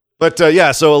 But so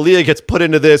Aaliyah gets put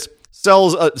into this,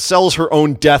 sells her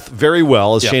own death very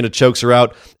well as Shayna chokes her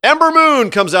out. Ember Moon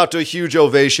comes out to a huge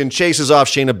ovation, chases off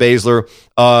Shayna Baszler,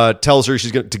 tells her to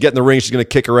get in the ring, she's going to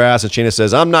kick her ass, and Shayna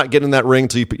says, I'm not getting in that ring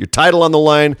until you put your title on the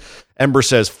line. Ember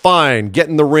says, fine, get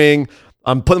in the ring.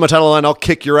 I'm putting my title on the line, I'll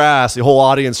kick your ass. The whole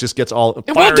audience just gets all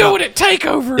And we'll do it at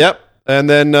TakeOver. Yep. And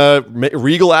then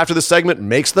Regal, after the segment,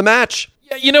 makes the match.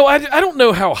 Yeah, I don't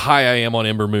know how high I am on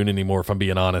Ember Moon anymore, if I'm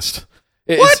being honest.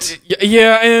 What?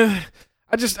 There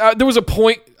was a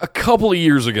point a couple of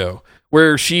years ago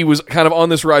where she was kind of on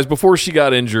this rise before she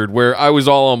got injured, where I was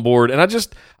all on board, and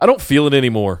I don't feel it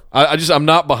anymore. I'm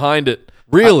not behind it.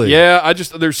 Really?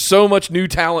 There's so much new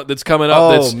talent that's coming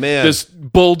up that's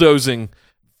just bulldozing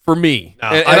for me. No,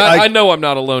 and I know I'm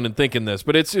not alone in thinking this,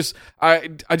 but it's just, I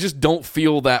just don't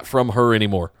feel that from her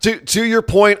anymore. To your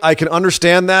point, I can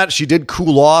understand that. She did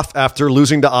cool off after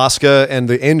losing to Asuka and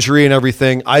the injury and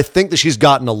everything. I think that she's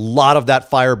gotten a lot of that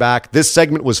fire back. This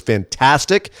segment was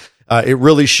fantastic. It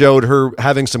really showed her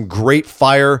having some great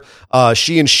fire.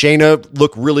 She and Shayna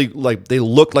look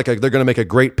like they're going to make a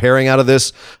great pairing out of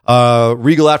this.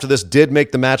 Regal, after this, did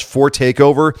make the match for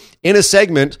TakeOver in a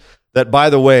segment that,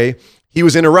 by the way, he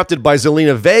was interrupted by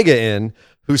Zelina Vega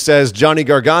who says Johnny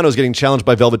Gargano is getting challenged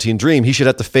by Velveteen Dream. He should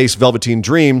have to face Velveteen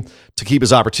Dream to keep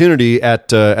his opportunity at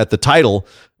the title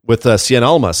with Cien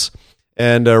Almas.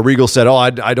 And Regal said,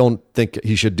 I don't think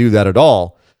he should do that at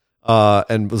all.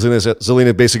 And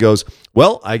Zelina basically goes,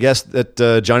 well, I guess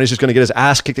that Johnny's just going to get his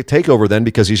ass kicked at TakeOver then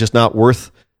because he's just not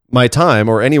worth my time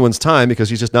or anyone's time because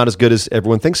he's just not as good as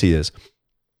everyone thinks he is.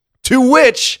 To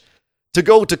which...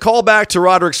 To call back to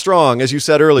Roderick Strong, as you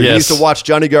said earlier, he used to watch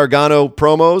Johnny Gargano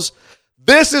promos.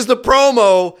 This is the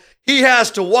promo he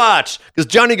has to watch because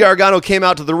Johnny Gargano came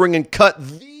out to the ring and cut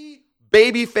the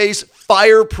babyface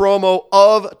fire promo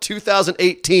of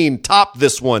 2018. Top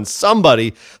this one.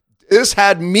 Somebody. This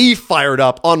had me fired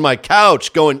up on my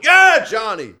couch going, yeah,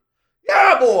 Johnny.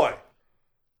 Yeah, boy.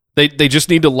 They just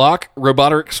need to lock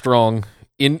Roderick Strong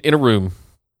in a room.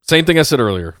 Same thing I said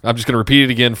earlier. I'm just going to repeat it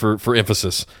again for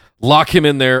emphasis. Lock him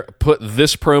in there, put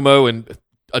this promo and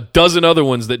a dozen other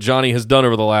ones that Johnny has done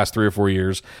over the last 3 or 4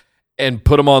 years, and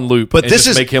put him on loop. But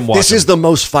and make him watch. This is the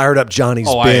most fired up Johnny's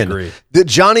been. I agree.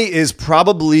 Johnny is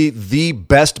probably the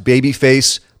best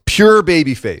babyface, pure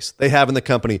babyface they have in the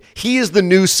company. He is the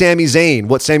new Sami Zayn.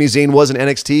 What Sami Zayn was in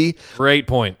NXT. Great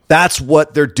point. That's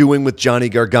what they're doing with Johnny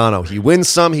Gargano. He wins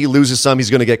some, he loses some.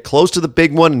 He's going to get close to the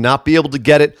big one and not be able to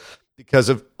get it because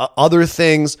of other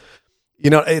things.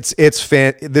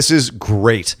 This is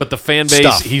great. But the fan base,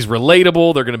 stuff. He's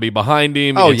relatable. They're going to be behind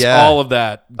him. Oh, it's all of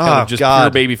that. Kind of just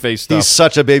God. pure babyface stuff. He's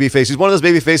such a babyface. He's one of those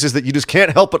babyfaces that you just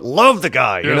can't help but love the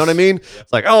guy. You know what I mean?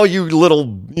 It's like, oh, you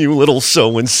little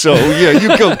so-and-so. Yeah,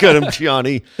 you go get him,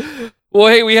 Johnny. Well,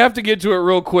 hey, we have to get to it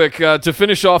real quick. To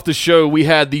finish off the show, we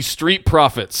had the Street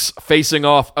Profits facing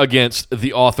off against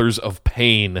the Authors of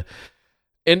Pain.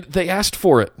 And they asked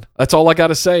for it. That's all I got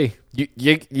to say.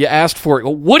 You asked for it.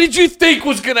 What did you think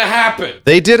was going to happen?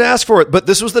 They did ask for it, but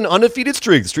this was an undefeated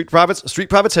streak. The Street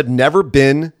Profits had never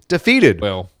been defeated.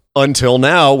 Well, until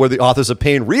now, where the Authors of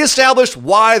Pain reestablished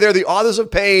why they're the Authors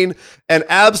of Pain and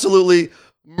absolutely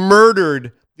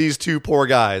murdered these two poor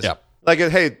guys. Yeah. Like,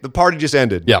 hey, the party just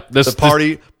ended. Yeah.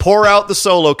 Pour out the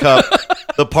solo cup.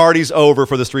 The party's over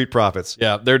for the Street Profits.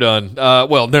 Yeah, they're done.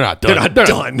 Well, they're not done. They're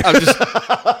not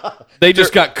done. They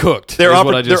just got cooked. Their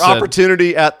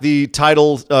opportunity at the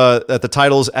titles at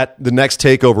the next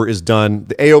TakeOver is done.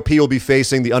 The AOP will be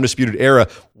facing the Undisputed Era,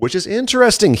 which is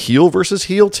interesting. Heel versus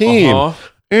heel team. Uh-huh.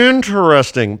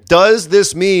 Interesting. Does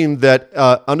this mean that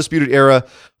Undisputed Era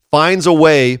finds a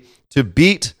way to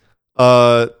beat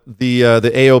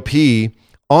the AOP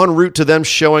en route to them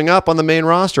showing up on the main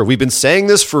roster. We've been saying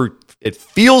this for, it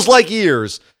feels like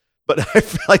years, but I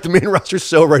feel like the main roster is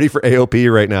so ready for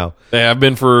AOP right now. They have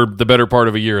been for the better part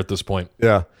of a year at this point.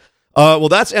 Yeah. Well,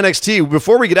 that's NXT.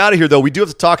 Before we get out of here, though, we do have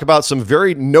to talk about some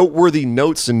very noteworthy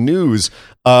notes and news.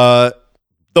 The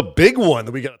big one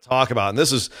that we got to talk about, and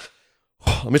this is,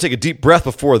 let me take a deep breath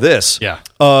before this. Yeah.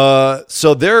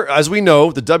 So there, as we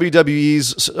know, the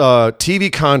WWE's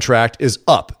TV contract is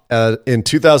up in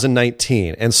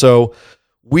 2019. And so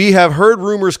we have heard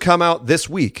rumors come out this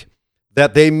week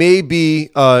that they may be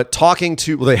talking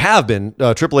to, well, they have been.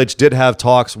 Triple H did have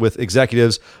talks with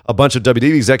executives. A bunch of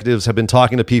WWE executives have been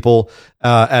talking to people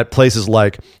at places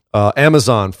like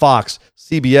Amazon, Fox,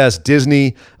 CBS,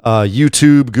 Disney,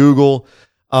 YouTube, Google.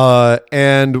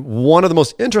 And one of the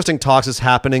most interesting talks is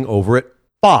happening over at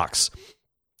Fox,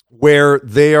 where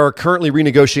they are currently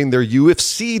renegotiating their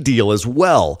UFC deal as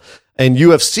well. And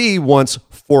UFC wants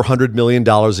 $400 million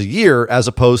a year as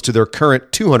opposed to their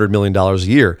current $200 million a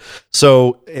year.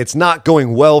 So it's not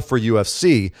going well for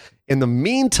UFC. In the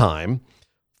meantime,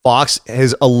 Fox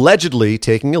is allegedly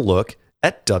taking a look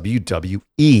at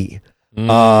WWE.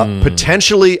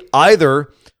 Potentially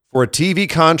either for a TV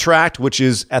contract, which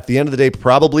is at the end of the day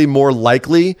probably more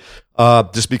likely,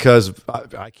 just because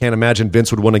I can't imagine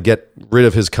Vince would want to get rid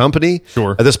of his company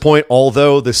Sure. at this point,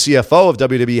 although the CFO of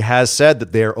WWE has said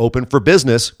that they are open for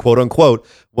business, quote unquote,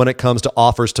 when it comes to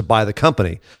offers to buy the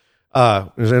company.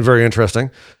 It's very interesting.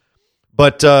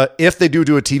 But if they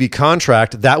do a TV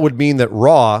contract, that would mean that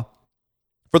Raw,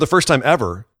 for the first time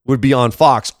ever, would be on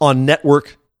Fox on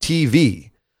network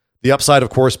TV. The upside, of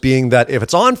course, being that if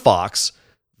it's on Fox,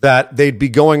 that they'd be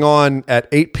going on at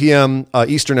 8 p.m.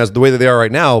 Eastern as the way that they are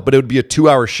right now, but it would be a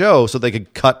 2-hour show so they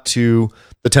could cut to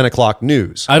the 10 o'clock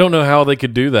news. I don't know how they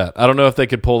could do that. I don't know if they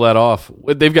could pull that off.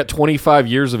 They've got 25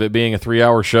 years of it being a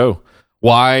 3-hour show.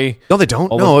 Why? No, they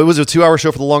don't. No, it was a 2-hour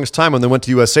show for the longest time. When they went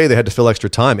to USA, they had to fill extra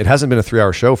time. It hasn't been a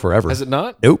 3-hour show forever. Has it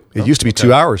not? Nope. It used to be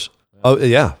 2 hours. Oh,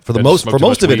 yeah. For most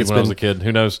of it, it's when I been. was a kid.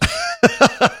 Who knows?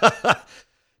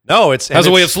 No, it's has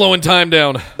a way of slowing time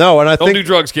down. No, and I don't think do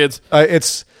drugs, kids.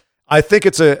 I think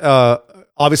it's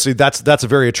obviously that's a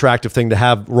very attractive thing to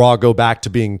have Raw go back to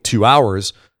being 2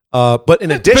 hours. But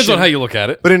in addition, depends on how you look at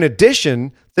it. But in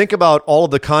addition, think about all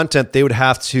of the content they would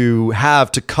have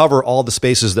to cover all the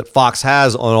spaces that Fox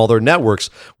has on all their networks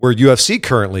where UFC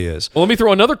currently is. Well, let me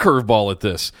throw another curveball at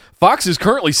this. Fox is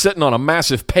currently sitting on a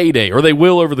massive payday, or they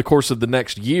will over the course of the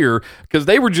next year, because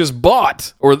they were just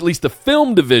bought, or at least the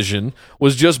film division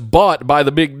was just bought by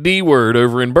the big D word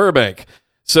over in Burbank.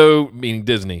 So, meaning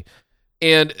Disney.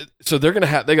 And so they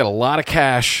got a lot of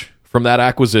cash from that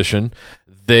acquisition.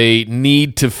 They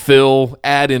need to fill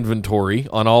ad inventory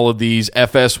on all of these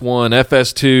FS1,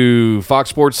 FS2, Fox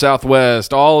Sports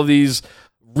Southwest, all of these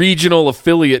regional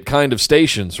affiliate kind of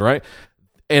stations, right?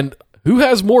 And who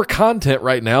has more content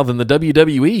right now than the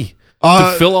WWE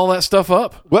to fill all that stuff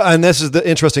up? Well, and this is the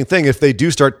interesting thing. If they do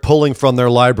start pulling from their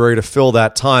library to fill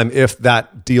that time, if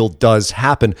that deal does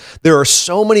happen, there are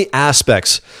so many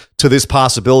aspects to this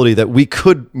possibility that we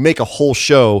could make a whole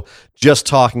show just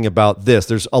talking about this.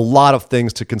 There's a lot of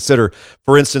things to consider.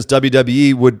 For instance,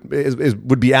 WWE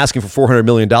would be asking for $400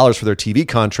 million for their TV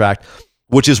contract,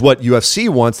 which is what UFC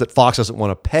wants that Fox doesn't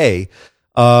want to pay.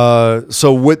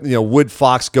 So would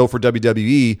Fox go for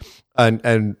WWE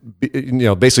and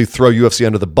basically throw UFC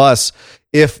under the bus?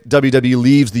 If WWE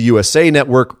leaves the USA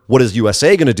network, what is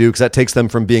USA going to do? Because that takes them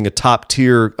from being a top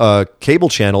tier cable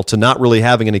channel to not really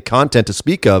having any content to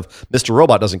speak of. Mr.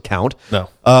 Robot doesn't count. No.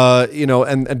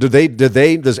 And does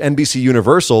NBC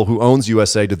Universal, who owns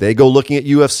USA, do they go looking at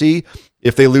UFC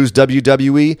if they lose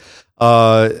WWE?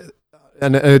 And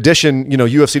in addition,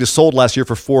 UFC just sold last year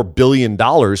for $4 billion.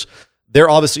 They're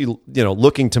obviously,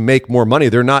 looking to make more money.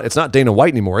 It's not Dana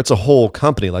White anymore. It's a whole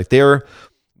company. Like they're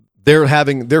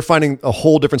finding a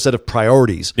whole different set of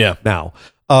priorities now.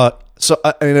 So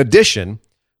in addition,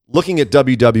 looking at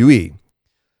WWE,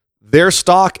 their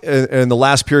stock in the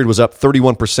last period was up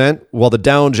 31%, while the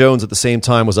Dow Jones at the same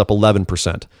time was up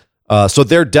 11%. So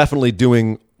they're definitely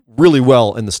doing really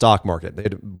well in the stock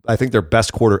market. I think their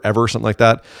best quarter ever, something like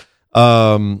that.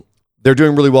 They're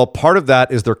doing really well. Part of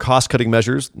that is their cost-cutting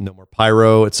measures, no more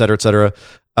pyro, et cetera,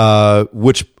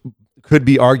 which could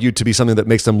be argued to be something that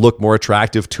makes them look more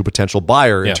attractive to a potential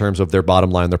buyer in terms of their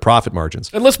bottom line, their profit margins.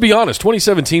 And let's be honest,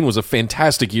 2017 was a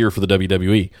fantastic year for the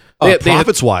WWE.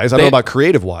 Profits-wise, I don't know about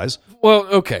creative-wise. Well,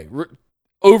 okay.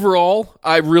 Overall,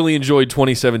 I really enjoyed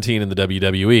 2017 in the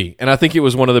WWE, and I think it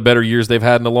was one of the better years they've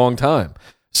had in a long time.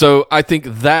 So I think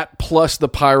that plus the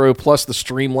pyro plus the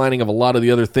streamlining of a lot of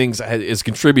the other things is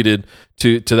contributed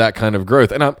to that kind of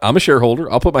growth. And I'm a shareholder.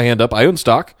 I'll put my hand up. I own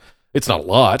stock. It's not a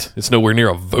lot. It's nowhere near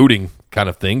a voting kind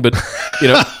of thing, but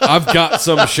I've got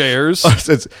some shares.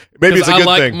 Maybe it's a good I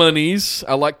like thing. monies.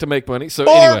 I like to make money. So Or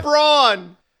anyway,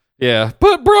 Braun. yeah,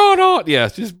 put Braun on. Yeah,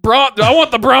 just Braun. I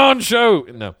want the Braun show.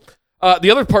 No.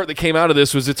 The other part that came out of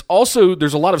this was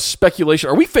there's a lot of speculation.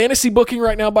 Are we fantasy booking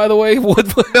right now, by the way?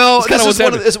 No, this is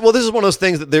one of those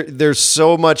things that there's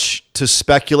so much to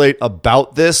speculate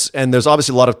about this, and there's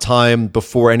obviously a lot of time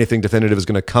before anything definitive is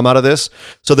going to come out of this.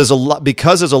 So there's a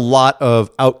lot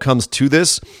of outcomes to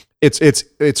this.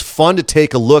 It's fun to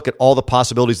take a look at all the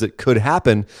possibilities that could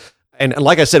happen. And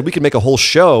like I said, we could make a whole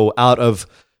show out of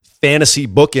fantasy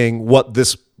booking what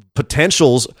this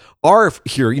potentials are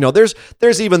here.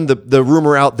 There's even the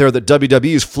rumor out there that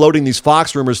WWE is floating these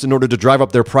Fox rumors in order to drive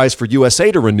up their price for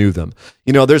USA to renew them.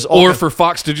 For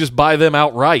Fox to just buy them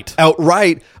outright,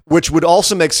 which would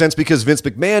also make sense because Vince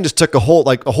McMahon just took a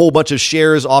whole bunch of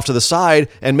shares off to the side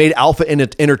and made Alpha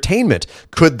Entertainment.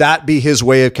 Could that be his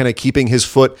way of kind of keeping his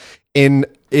foot in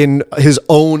his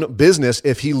own business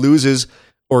if he loses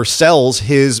or sells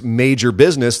his major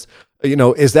business?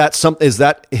 Is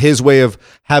that his way of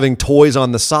having toys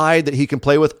on the side that he can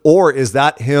play with, or is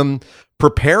that him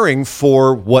preparing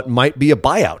for what might be a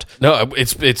buyout? No,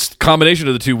 it's combination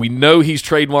of the two. We know he's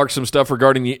trademarked some stuff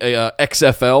regarding the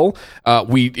XFL.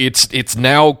 It's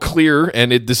now clear,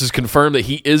 and this is confirmed that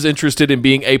he is interested in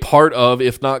being a part of,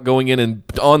 if not going in and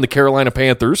on the Carolina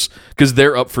Panthers, because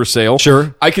they're up for sale.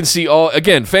 Sure. I can see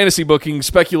fantasy booking,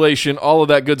 speculation, all of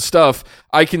that good stuff.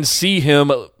 I can see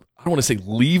him, I don't want to say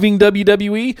leaving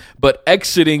WWE, but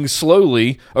exiting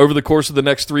slowly over the course of the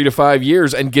next 3 to 5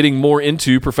 years and getting more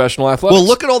into professional athletics. Well,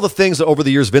 look at all the things that over the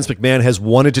years Vince McMahon has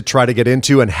wanted to try to get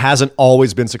into and hasn't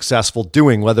always been successful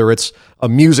doing, whether it's a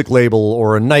music label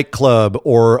or a nightclub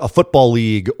or a football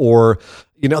league or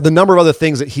the number of other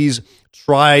things that he's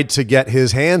tried to get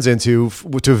his hands into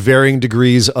to varying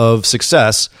degrees of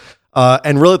success.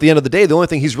 And really, at the end of the day, the only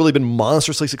thing he's really been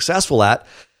monstrously successful at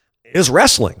is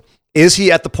wrestling. Is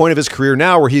he at the point of his career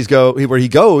now where he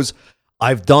goes,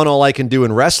 I've done all I can do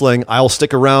in wrestling. I'll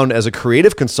stick around as a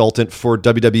creative consultant for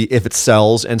WWE if it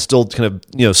sells and still kind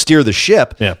of steer the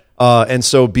ship. Yeah. And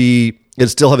still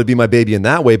have it be my baby in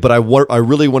that way. But I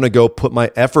really want to go put my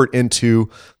effort into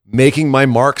making my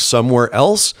mark somewhere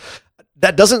else.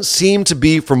 That doesn't seem to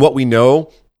be, from what we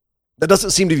know, that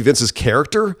doesn't seem to be Vince's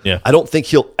character. Yeah. I don't think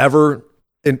he'll ever.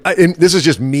 And this is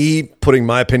just me putting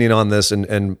my opinion on this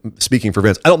and speaking for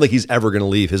Vince. I don't think he's ever going to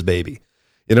leave his baby.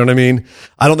 You know what I mean?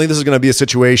 I don't think this is going to be a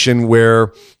situation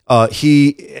where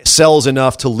he sells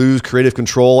enough to lose creative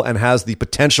control and has the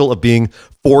potential of being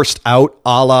forced out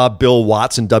a la Bill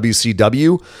Watts in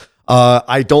WCW.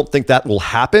 I don't think that will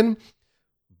happen.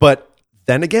 But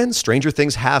then again, stranger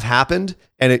things have happened,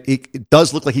 and it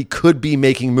does look like he could be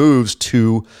making moves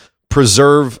to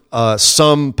preserve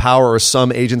some power or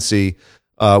some agency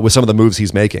with some of the moves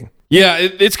he's making. Yeah,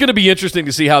 it's going to be interesting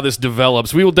to see how this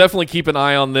develops. We will definitely keep an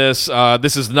eye on this.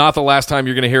 This is not the last time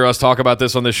you're going to hear us talk about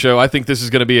this on this show. I think this is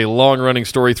going to be a long-running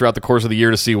story throughout the course of the year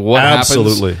to see what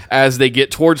happens as they get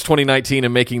towards 2019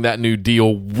 and making that new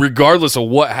deal, regardless of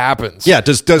what happens. Yeah,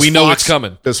 we know it's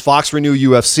coming. Does Fox renew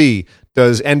UFC?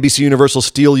 Does NBC Universal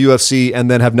steal UFC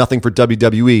and then have nothing for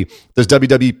WWE? Does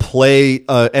WWE play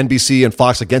NBC and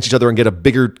Fox against each other and get a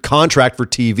bigger contract for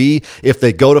TV if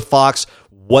they go to Fox?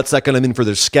 What's that going to mean for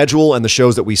their schedule and the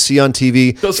shows that we see on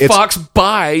TV? Does Fox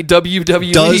buy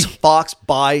WWE? Does Fox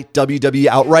buy WWE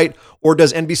outright, or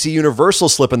does NBC Universal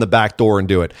slip in the back door and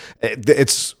do it?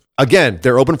 It's, again,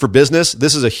 they're open for business.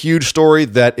 This is a huge story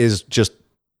that is just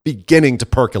beginning to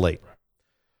percolate.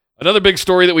 Another big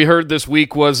story that we heard this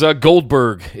week was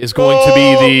Goldberg is going to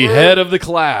be the head of the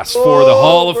class for the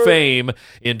Hall of Fame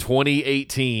in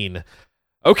 2018.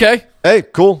 Okay. Hey,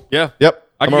 cool. Yeah. Yep.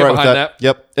 I can get behind that.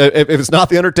 Yep. If it's not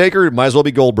The Undertaker, it might as well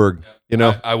be Goldberg.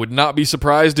 I would not be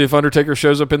surprised if Undertaker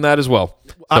shows up in that as well.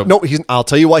 So, no, I'll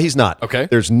tell you why he's not. Okay.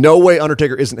 There's no way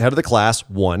Undertaker isn't head of the class,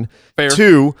 one. Fair.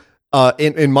 Two,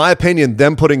 in my opinion,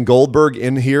 them putting Goldberg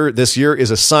in here this year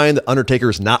is a sign that Undertaker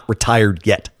is not retired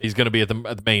yet. He's going to be at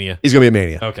the Mania. He's going to be a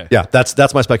Mania. Okay. Yeah,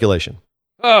 that's my speculation.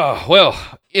 Oh, well,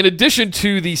 in addition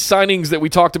to the signings that we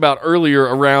talked about earlier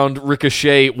around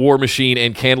Ricochet, War Machine,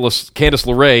 and Candice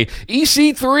LeRae,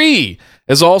 EC3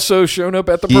 has also shown up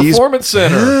at the Performance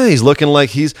Center. Yeah, he's looking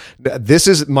like this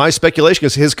is my speculation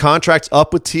because his contract's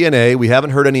up with TNA. We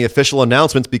haven't heard any official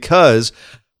announcements because,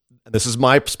 this is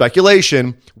my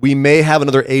speculation, we may have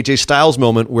another AJ Styles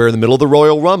moment where in the middle of the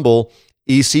Royal Rumble,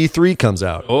 EC3 comes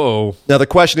out. Oh. Now the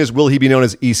question is, will he be known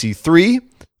as EC3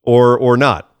 or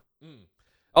not.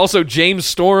 Also, James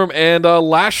Storm and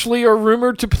Lashley are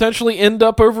rumored to potentially end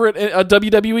up over at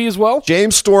WWE as well.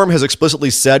 James Storm has explicitly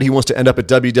said he wants to end up at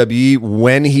WWE.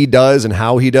 When he does and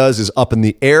how he does is up in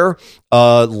the air.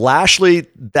 Lashley,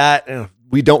 that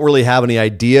we don't really have any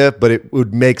idea, but it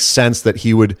would make sense that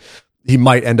he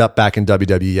might end up back in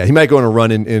WWE. Yeah, he might go on a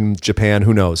run in Japan.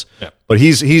 Who knows? Yeah. But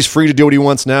he's free to do what he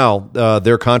wants now.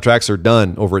 Their contracts are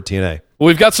done over at TNA. Well,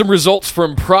 we've got some results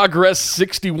from Progress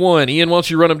 61. Ian, why don't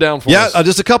you run them down for us? Yeah,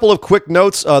 just a couple of quick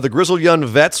notes. The Grizzled Young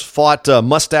Vets fought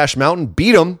Mustache Mountain,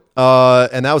 beat him,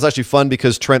 and that was actually fun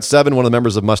because Trent Seven, one of the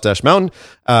members of Mustache Mountain,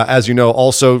 as you know,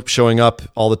 also showing up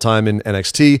all the time in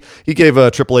NXT. He gave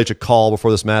Triple H a call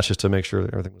before this match just to make sure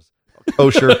that everything was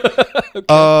kosher.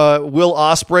 Okay. Will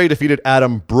Ospreay defeated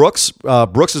Adam Brooks.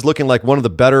 Brooks is looking like one of the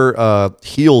better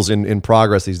heels in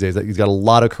Progress these days. He's got a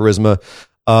lot of charisma.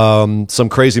 Some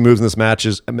crazy moves in this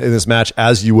match,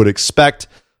 as you would expect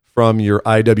from your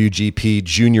IWGP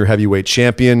Junior Heavyweight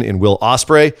Champion in Will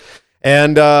Ospreay.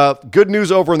 And good news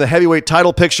over in the heavyweight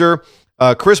title picture.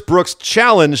 Chris Brooks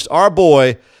challenged our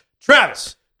boy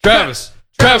Travis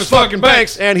fucking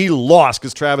Banks, and he lost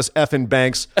because Travis effing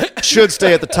Banks should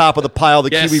stay at the top of the pile.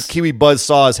 The Kiwi Buzz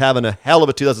saw as having a hell of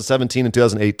a 2017 and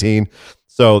 2018.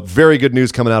 So very good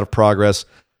news coming out of Progress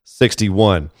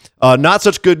 61. Not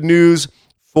such good news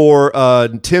for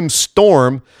Tim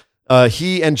Storm.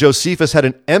 He and Josephus had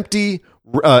an empty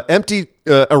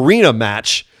arena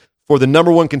match for the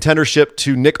number one contendership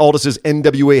to Nick Aldis's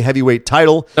NWA heavyweight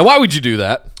title. Now, why would you do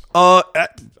that?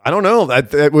 I don't know.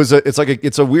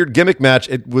 It's a weird gimmick match.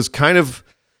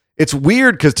 It's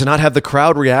weird because to not have the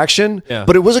crowd reaction,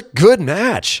 but it was a good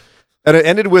match. And it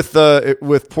ended with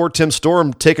poor Tim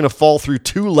Storm taking a fall through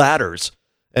two ladders.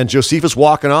 And Josephus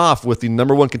walking off with the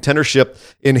number one contendership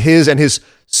in his and his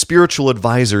spiritual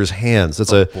advisor's hands.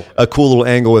 That's a cool little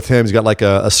angle with him. He's got like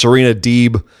a Serena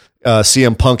Deeb,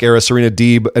 CM Punk era Serena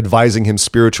Deeb advising him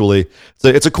spiritually. So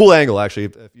it's a cool angle,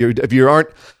 actually. If you aren't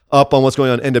up on what's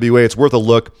going on in NWA, it's worth a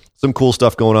look. Some cool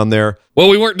stuff going on there. Well,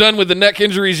 we weren't done with the neck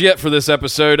injuries yet for this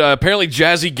episode. Apparently,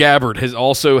 Jazzy Gabbard has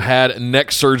also had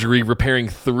neck surgery repairing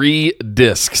 3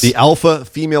 discs. The alpha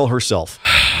female herself.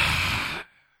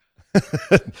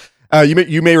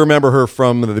 You may remember her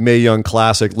from the Mae Young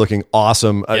Classic, looking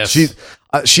awesome. Yes.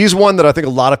 She's one that I think a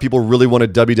lot of people really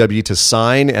wanted WWE to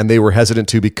sign, and they were hesitant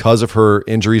to because of her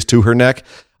injuries to her neck.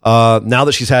 Now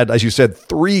that she's had, as you said,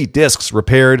 3 discs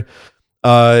repaired,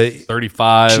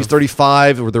 35. She's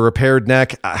 35 with a repaired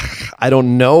neck. I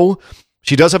don't know.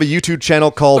 She does have a YouTube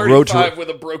channel called Road to with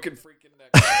a broken freaking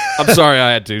neck. I'm sorry,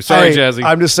 I had to. Sorry, Jazzy.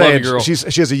 I'm just saying, she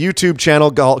has a YouTube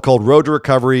channel called Road to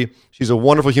Recovery. She's a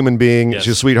wonderful human being. Yes.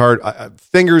 She's a sweetheart.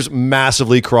 Fingers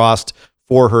massively crossed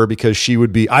for her because she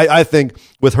would be, I think,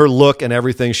 with her look and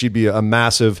everything, she'd be a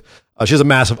massive, she has a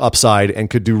massive upside and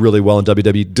could do really well in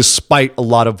WWE despite a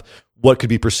lot of what could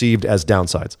be perceived as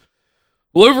downsides.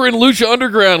 Well, over in Lucha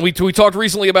Underground, we talked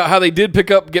recently about how they did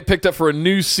get picked up for a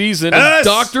new season. Yes! And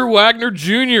Dr. Wagner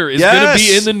Jr. is going to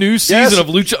be in the new season of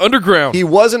Lucha Underground. He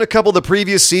was in a couple of the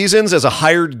previous seasons as a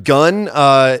hired gun.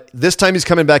 This time he's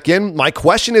coming back in. My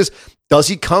question is, does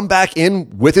he come back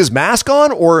in with his mask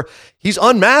on, or he's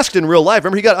unmasked in real life?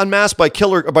 Remember, he got unmasked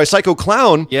by Psycho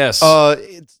Clown. Yes.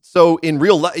 So in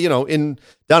real life,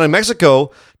 down in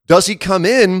Mexico, does he come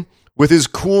in with his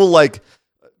cool, kind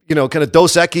of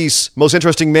Dos Equis, most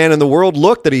interesting man in the world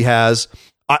look that he has?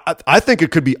 I think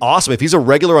it could be awesome. If he's a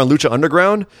regular on Lucha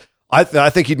Underground, I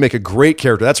think he'd make a great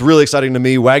character. That's really exciting to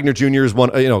me. Wagner Jr. is one,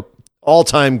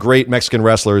 all-time great Mexican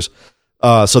wrestlers.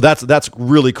 So that's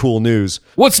really cool news.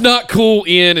 What's not cool,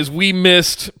 Ian, is we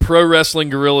missed Pro Wrestling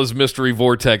Guerrilla's Mystery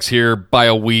Vortex here by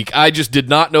a week. I just did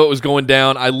not know it was going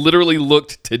down. I literally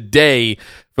looked today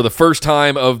for the first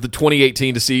time of the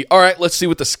 2018 to see, all right, let's see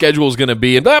what the schedule is going to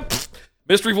be. And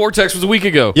Mystery Vortex was a week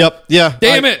ago. Yep. Yeah.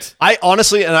 Damn it. I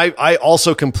honestly, and I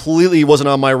also completely wasn't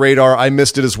on my radar. I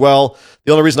missed it as well.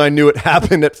 The only reason I knew it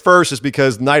happened at first is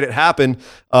because the night it happened,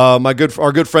 our good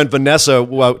friend Vanessa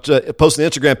posted an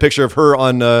Instagram picture of her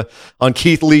on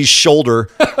Keith Lee's shoulder,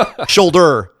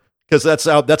 because that's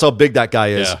how big that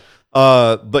guy is. Yeah.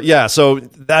 But yeah, so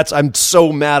I'm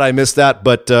so mad I missed that.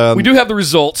 But we do have the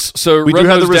results, so we run do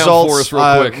have those the results down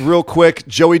for us real quick.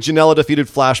 Joey Janela defeated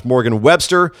Flash Morgan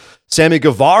Webster. Sammy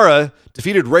Guevara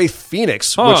defeated Ray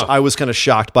Phoenix, which I was kind of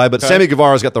shocked by. But Sammy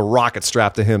Guevara's got the rocket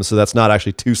strapped to him, so that's not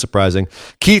actually too surprising.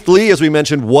 Keith Lee, as we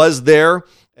mentioned, was there,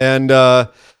 and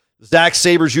Zack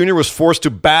Sabre Jr. was forced to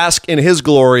bask in his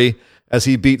glory as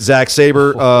he beat Zack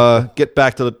Sabre. Get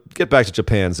back to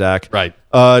Japan, Zack. Right.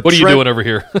 What are you doing over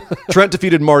here? Trent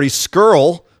defeated Marty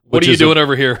Skrull. What are you doing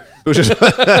over here?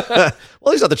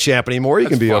 Well, he's not the champ anymore. He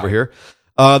can be over here.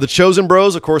 The Chosen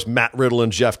Bros, of course, Matt Riddle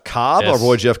and Jeff Cobb, our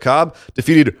boy Jeff Cobb,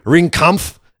 defeated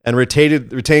Ringkampf and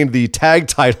retained the tag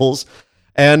titles.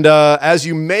 And as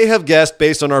you may have guessed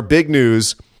based on our big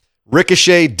news,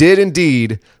 Ricochet did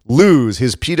indeed lose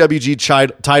his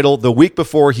PWG title the week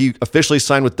before he officially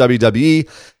signed with WWE.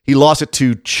 He lost it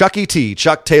to Chucky T.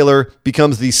 Chuck Taylor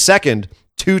becomes the second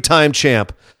two-time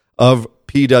champ of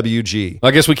PWG.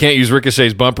 I guess we can't use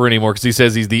Ricochet's bumper anymore because he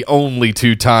says he's the only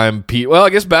two-time Well, I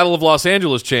guess Battle of Los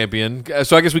Angeles champion.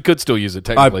 So I guess we could still use it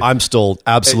technically. I'm still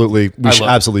absolutely. We should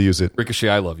absolutely use it. Ricochet,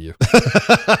 I love you.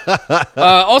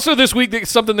 Also this week,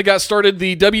 something that got started,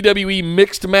 the WWE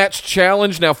Mixed Match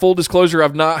Challenge. Now, full disclosure,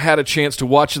 I've not had a chance to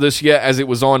watch this yet as it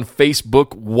was on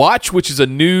Facebook Watch, which is a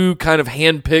new kind of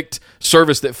hand-picked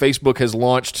service that Facebook has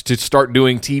launched to start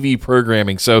doing TV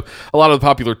programming. So a lot of the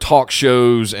popular talk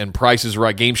shows and Price is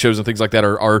Right game shows and things like that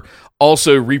are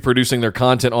also reproducing their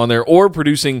content on there or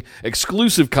producing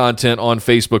exclusive content on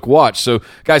Facebook Watch. So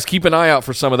guys, keep an eye out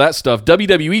for some of that stuff.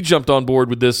 WWE jumped on board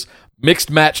with this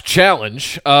Mixed Match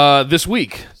Challenge this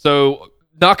week. So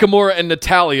Nakamura and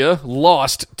Natalya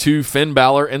lost to Finn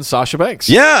Balor and Sasha Banks.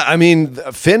 Yeah, I mean,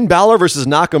 Finn Balor versus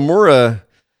Nakamura.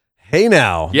 Hey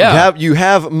now, you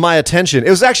have my attention. It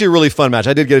was actually a really fun match.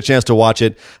 I did get a chance to watch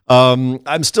it.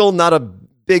 I'm still not a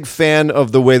big fan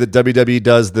of the way that WWE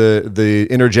does the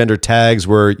intergender tags,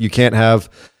 where you can't have,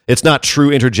 it's not true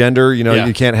intergender.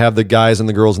 You can't have the guys and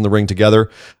the girls in the ring together.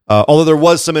 Although there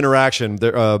was some interaction.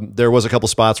 There was a couple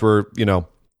spots where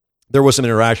there was some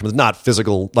interaction, but not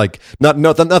physical, like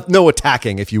no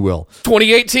attacking, if you will.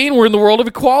 2018, we're in the world of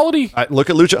equality. Look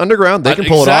at Lucha Underground; they can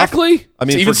pull it off. Exactly. I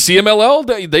mean, even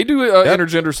CMLL, they do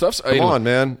intergender stuff. So, come on,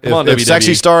 man! Come if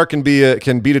Sexy Star can be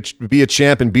a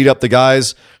champ and beat up the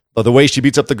guys the way she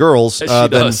beats up the girls,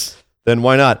 then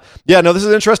why not? Yeah, no, this is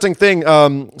an interesting thing.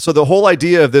 So the whole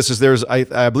idea of this is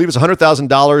I believe it's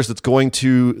 $100,000 that's going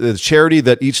to the charity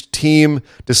that each team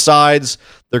decides.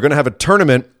 They're going to have a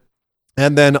tournament.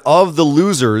 And then of the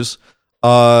losers,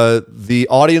 the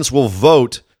audience will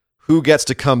vote who gets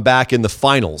to come back in the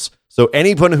finals. So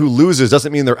anyone who loses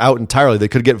doesn't mean they're out entirely. They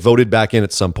could get voted back in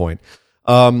at some point.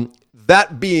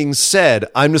 That being said,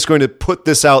 I'm just going to put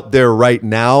this out there right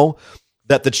now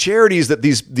that the charities that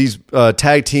these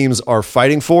tag teams are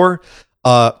fighting for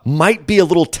might be a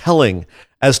little telling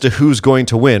as to who's going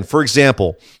to win. For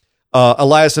example,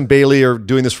 Elias and Bailey are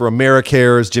doing this for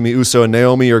AmeriCares. Jimmy Uso and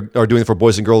Naomi are doing it for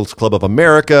Boys and Girls Club of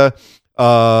America.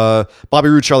 Bobby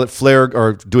Roode, Charlotte Flair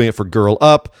are doing it for Girl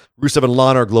Up. Rusev and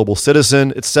Lana are Global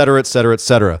Citizen, et cetera, et cetera, et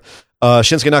cetera.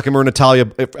 Shinsuke Nakamura and Natalya,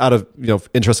 out of,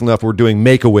 interestingly enough, we're doing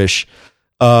Make-A-Wish.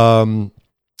 Sami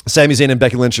Zayn and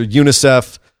Becky Lynch are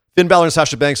UNICEF. Finn Balor and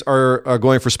Sasha Banks are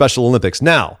going for Special Olympics.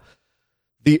 Now,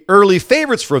 the early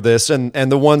favorites for this and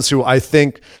the ones who I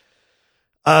think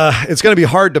it's going to be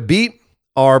hard to beat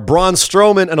are Braun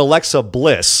Strowman and Alexa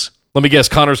Bliss. Let me guess,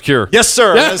 Connor's Cure. Yes,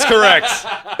 sir. That is correct.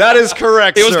 That is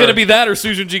correct, It was going to be that or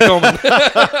Susan G.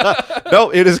 Komen. No,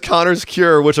 it is Connor's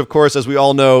Cure, which, of course, as we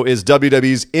all know, is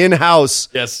WWE's in-house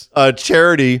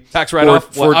charity. Tax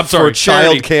write-off. For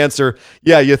child cancer.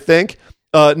 Yeah, you think?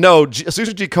 No,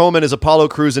 Susan G. Komen is Apollo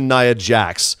Crews and Nia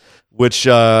Jax, which...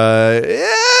 a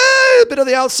bit of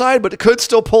the outside, but it could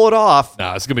still pull it off.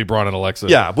 Nah, it's going to be Braun and Alexa.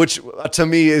 Yeah, which to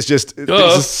me is just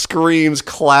screams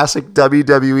classic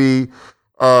WWE,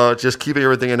 just keeping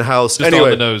everything in-house. Just on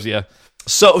the nose, yeah.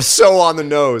 So on the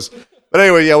nose. But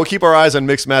anyway, yeah, we'll keep our eyes on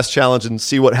Mixed Match Challenge and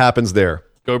see what happens there.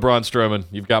 Go Braun Strowman.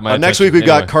 You've got my attention. Next week, we've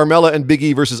got Carmella and Big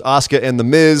E versus Asuka and The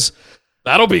Miz.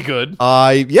 That'll be good.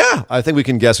 I think we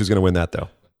can guess who's going to win that, though.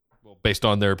 Well, based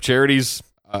on their charities...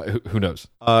 who knows?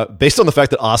 Based on the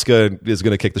fact that Asuka is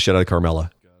going to kick the shit out of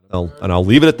Carmella. I'll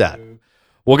leave it at that.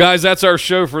 Well, guys, that's our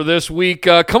show for this week.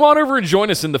 Come on over and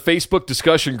join us in the Facebook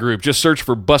discussion group. Just search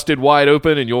for Busted Wide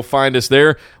Open, and you'll find us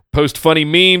there. Post funny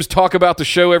memes, talk about the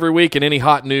show every week, and any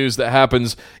hot news that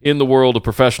happens in the world of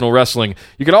professional wrestling.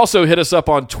 You can also hit us up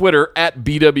on Twitter at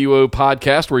BWO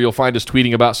Podcast, where you'll find us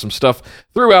tweeting about some stuff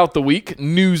throughout the week,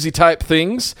 newsy type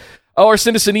things. Or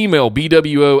send us an email,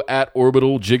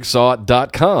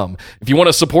 bwo@orbitaljigsaw.com. If you want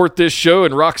to support this show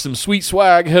and rock some sweet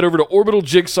swag, head over to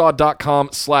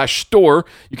orbitaljigsaw.com/store.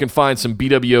 You can find some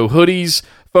BWO hoodies,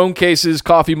 phone cases,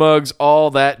 coffee mugs,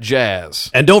 all that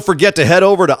jazz. And don't forget to head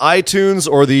over to iTunes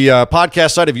or the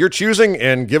podcast site of your choosing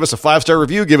and give us a 5-star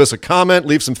review, give us a comment,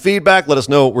 leave some feedback, let us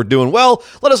know what we're doing well,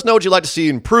 let us know what you'd like to see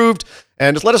improved,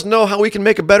 and just let us know how we can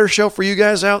make a better show for you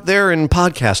guys out there in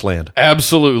podcast land.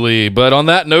 Absolutely. But on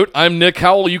that note, I'm Nick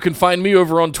Howell. You can find me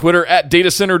over on Twitter at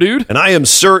DataCenterDude. And I am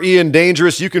Sir Ian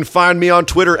Dangerous. You can find me on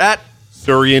Twitter at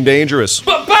Sir Ian Dangerous.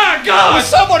 But by God,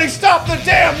 somebody stop the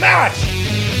damn match!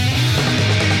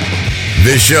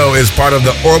 This show is part of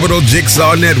the Orbital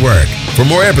Jigsaw Network. For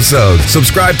more episodes,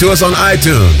 subscribe to us on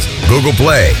iTunes, Google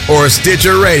Play, or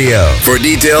Stitcher Radio. For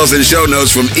details and show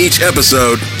notes from each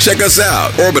episode, check us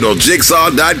out,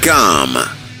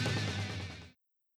 orbitaljigsaw.com.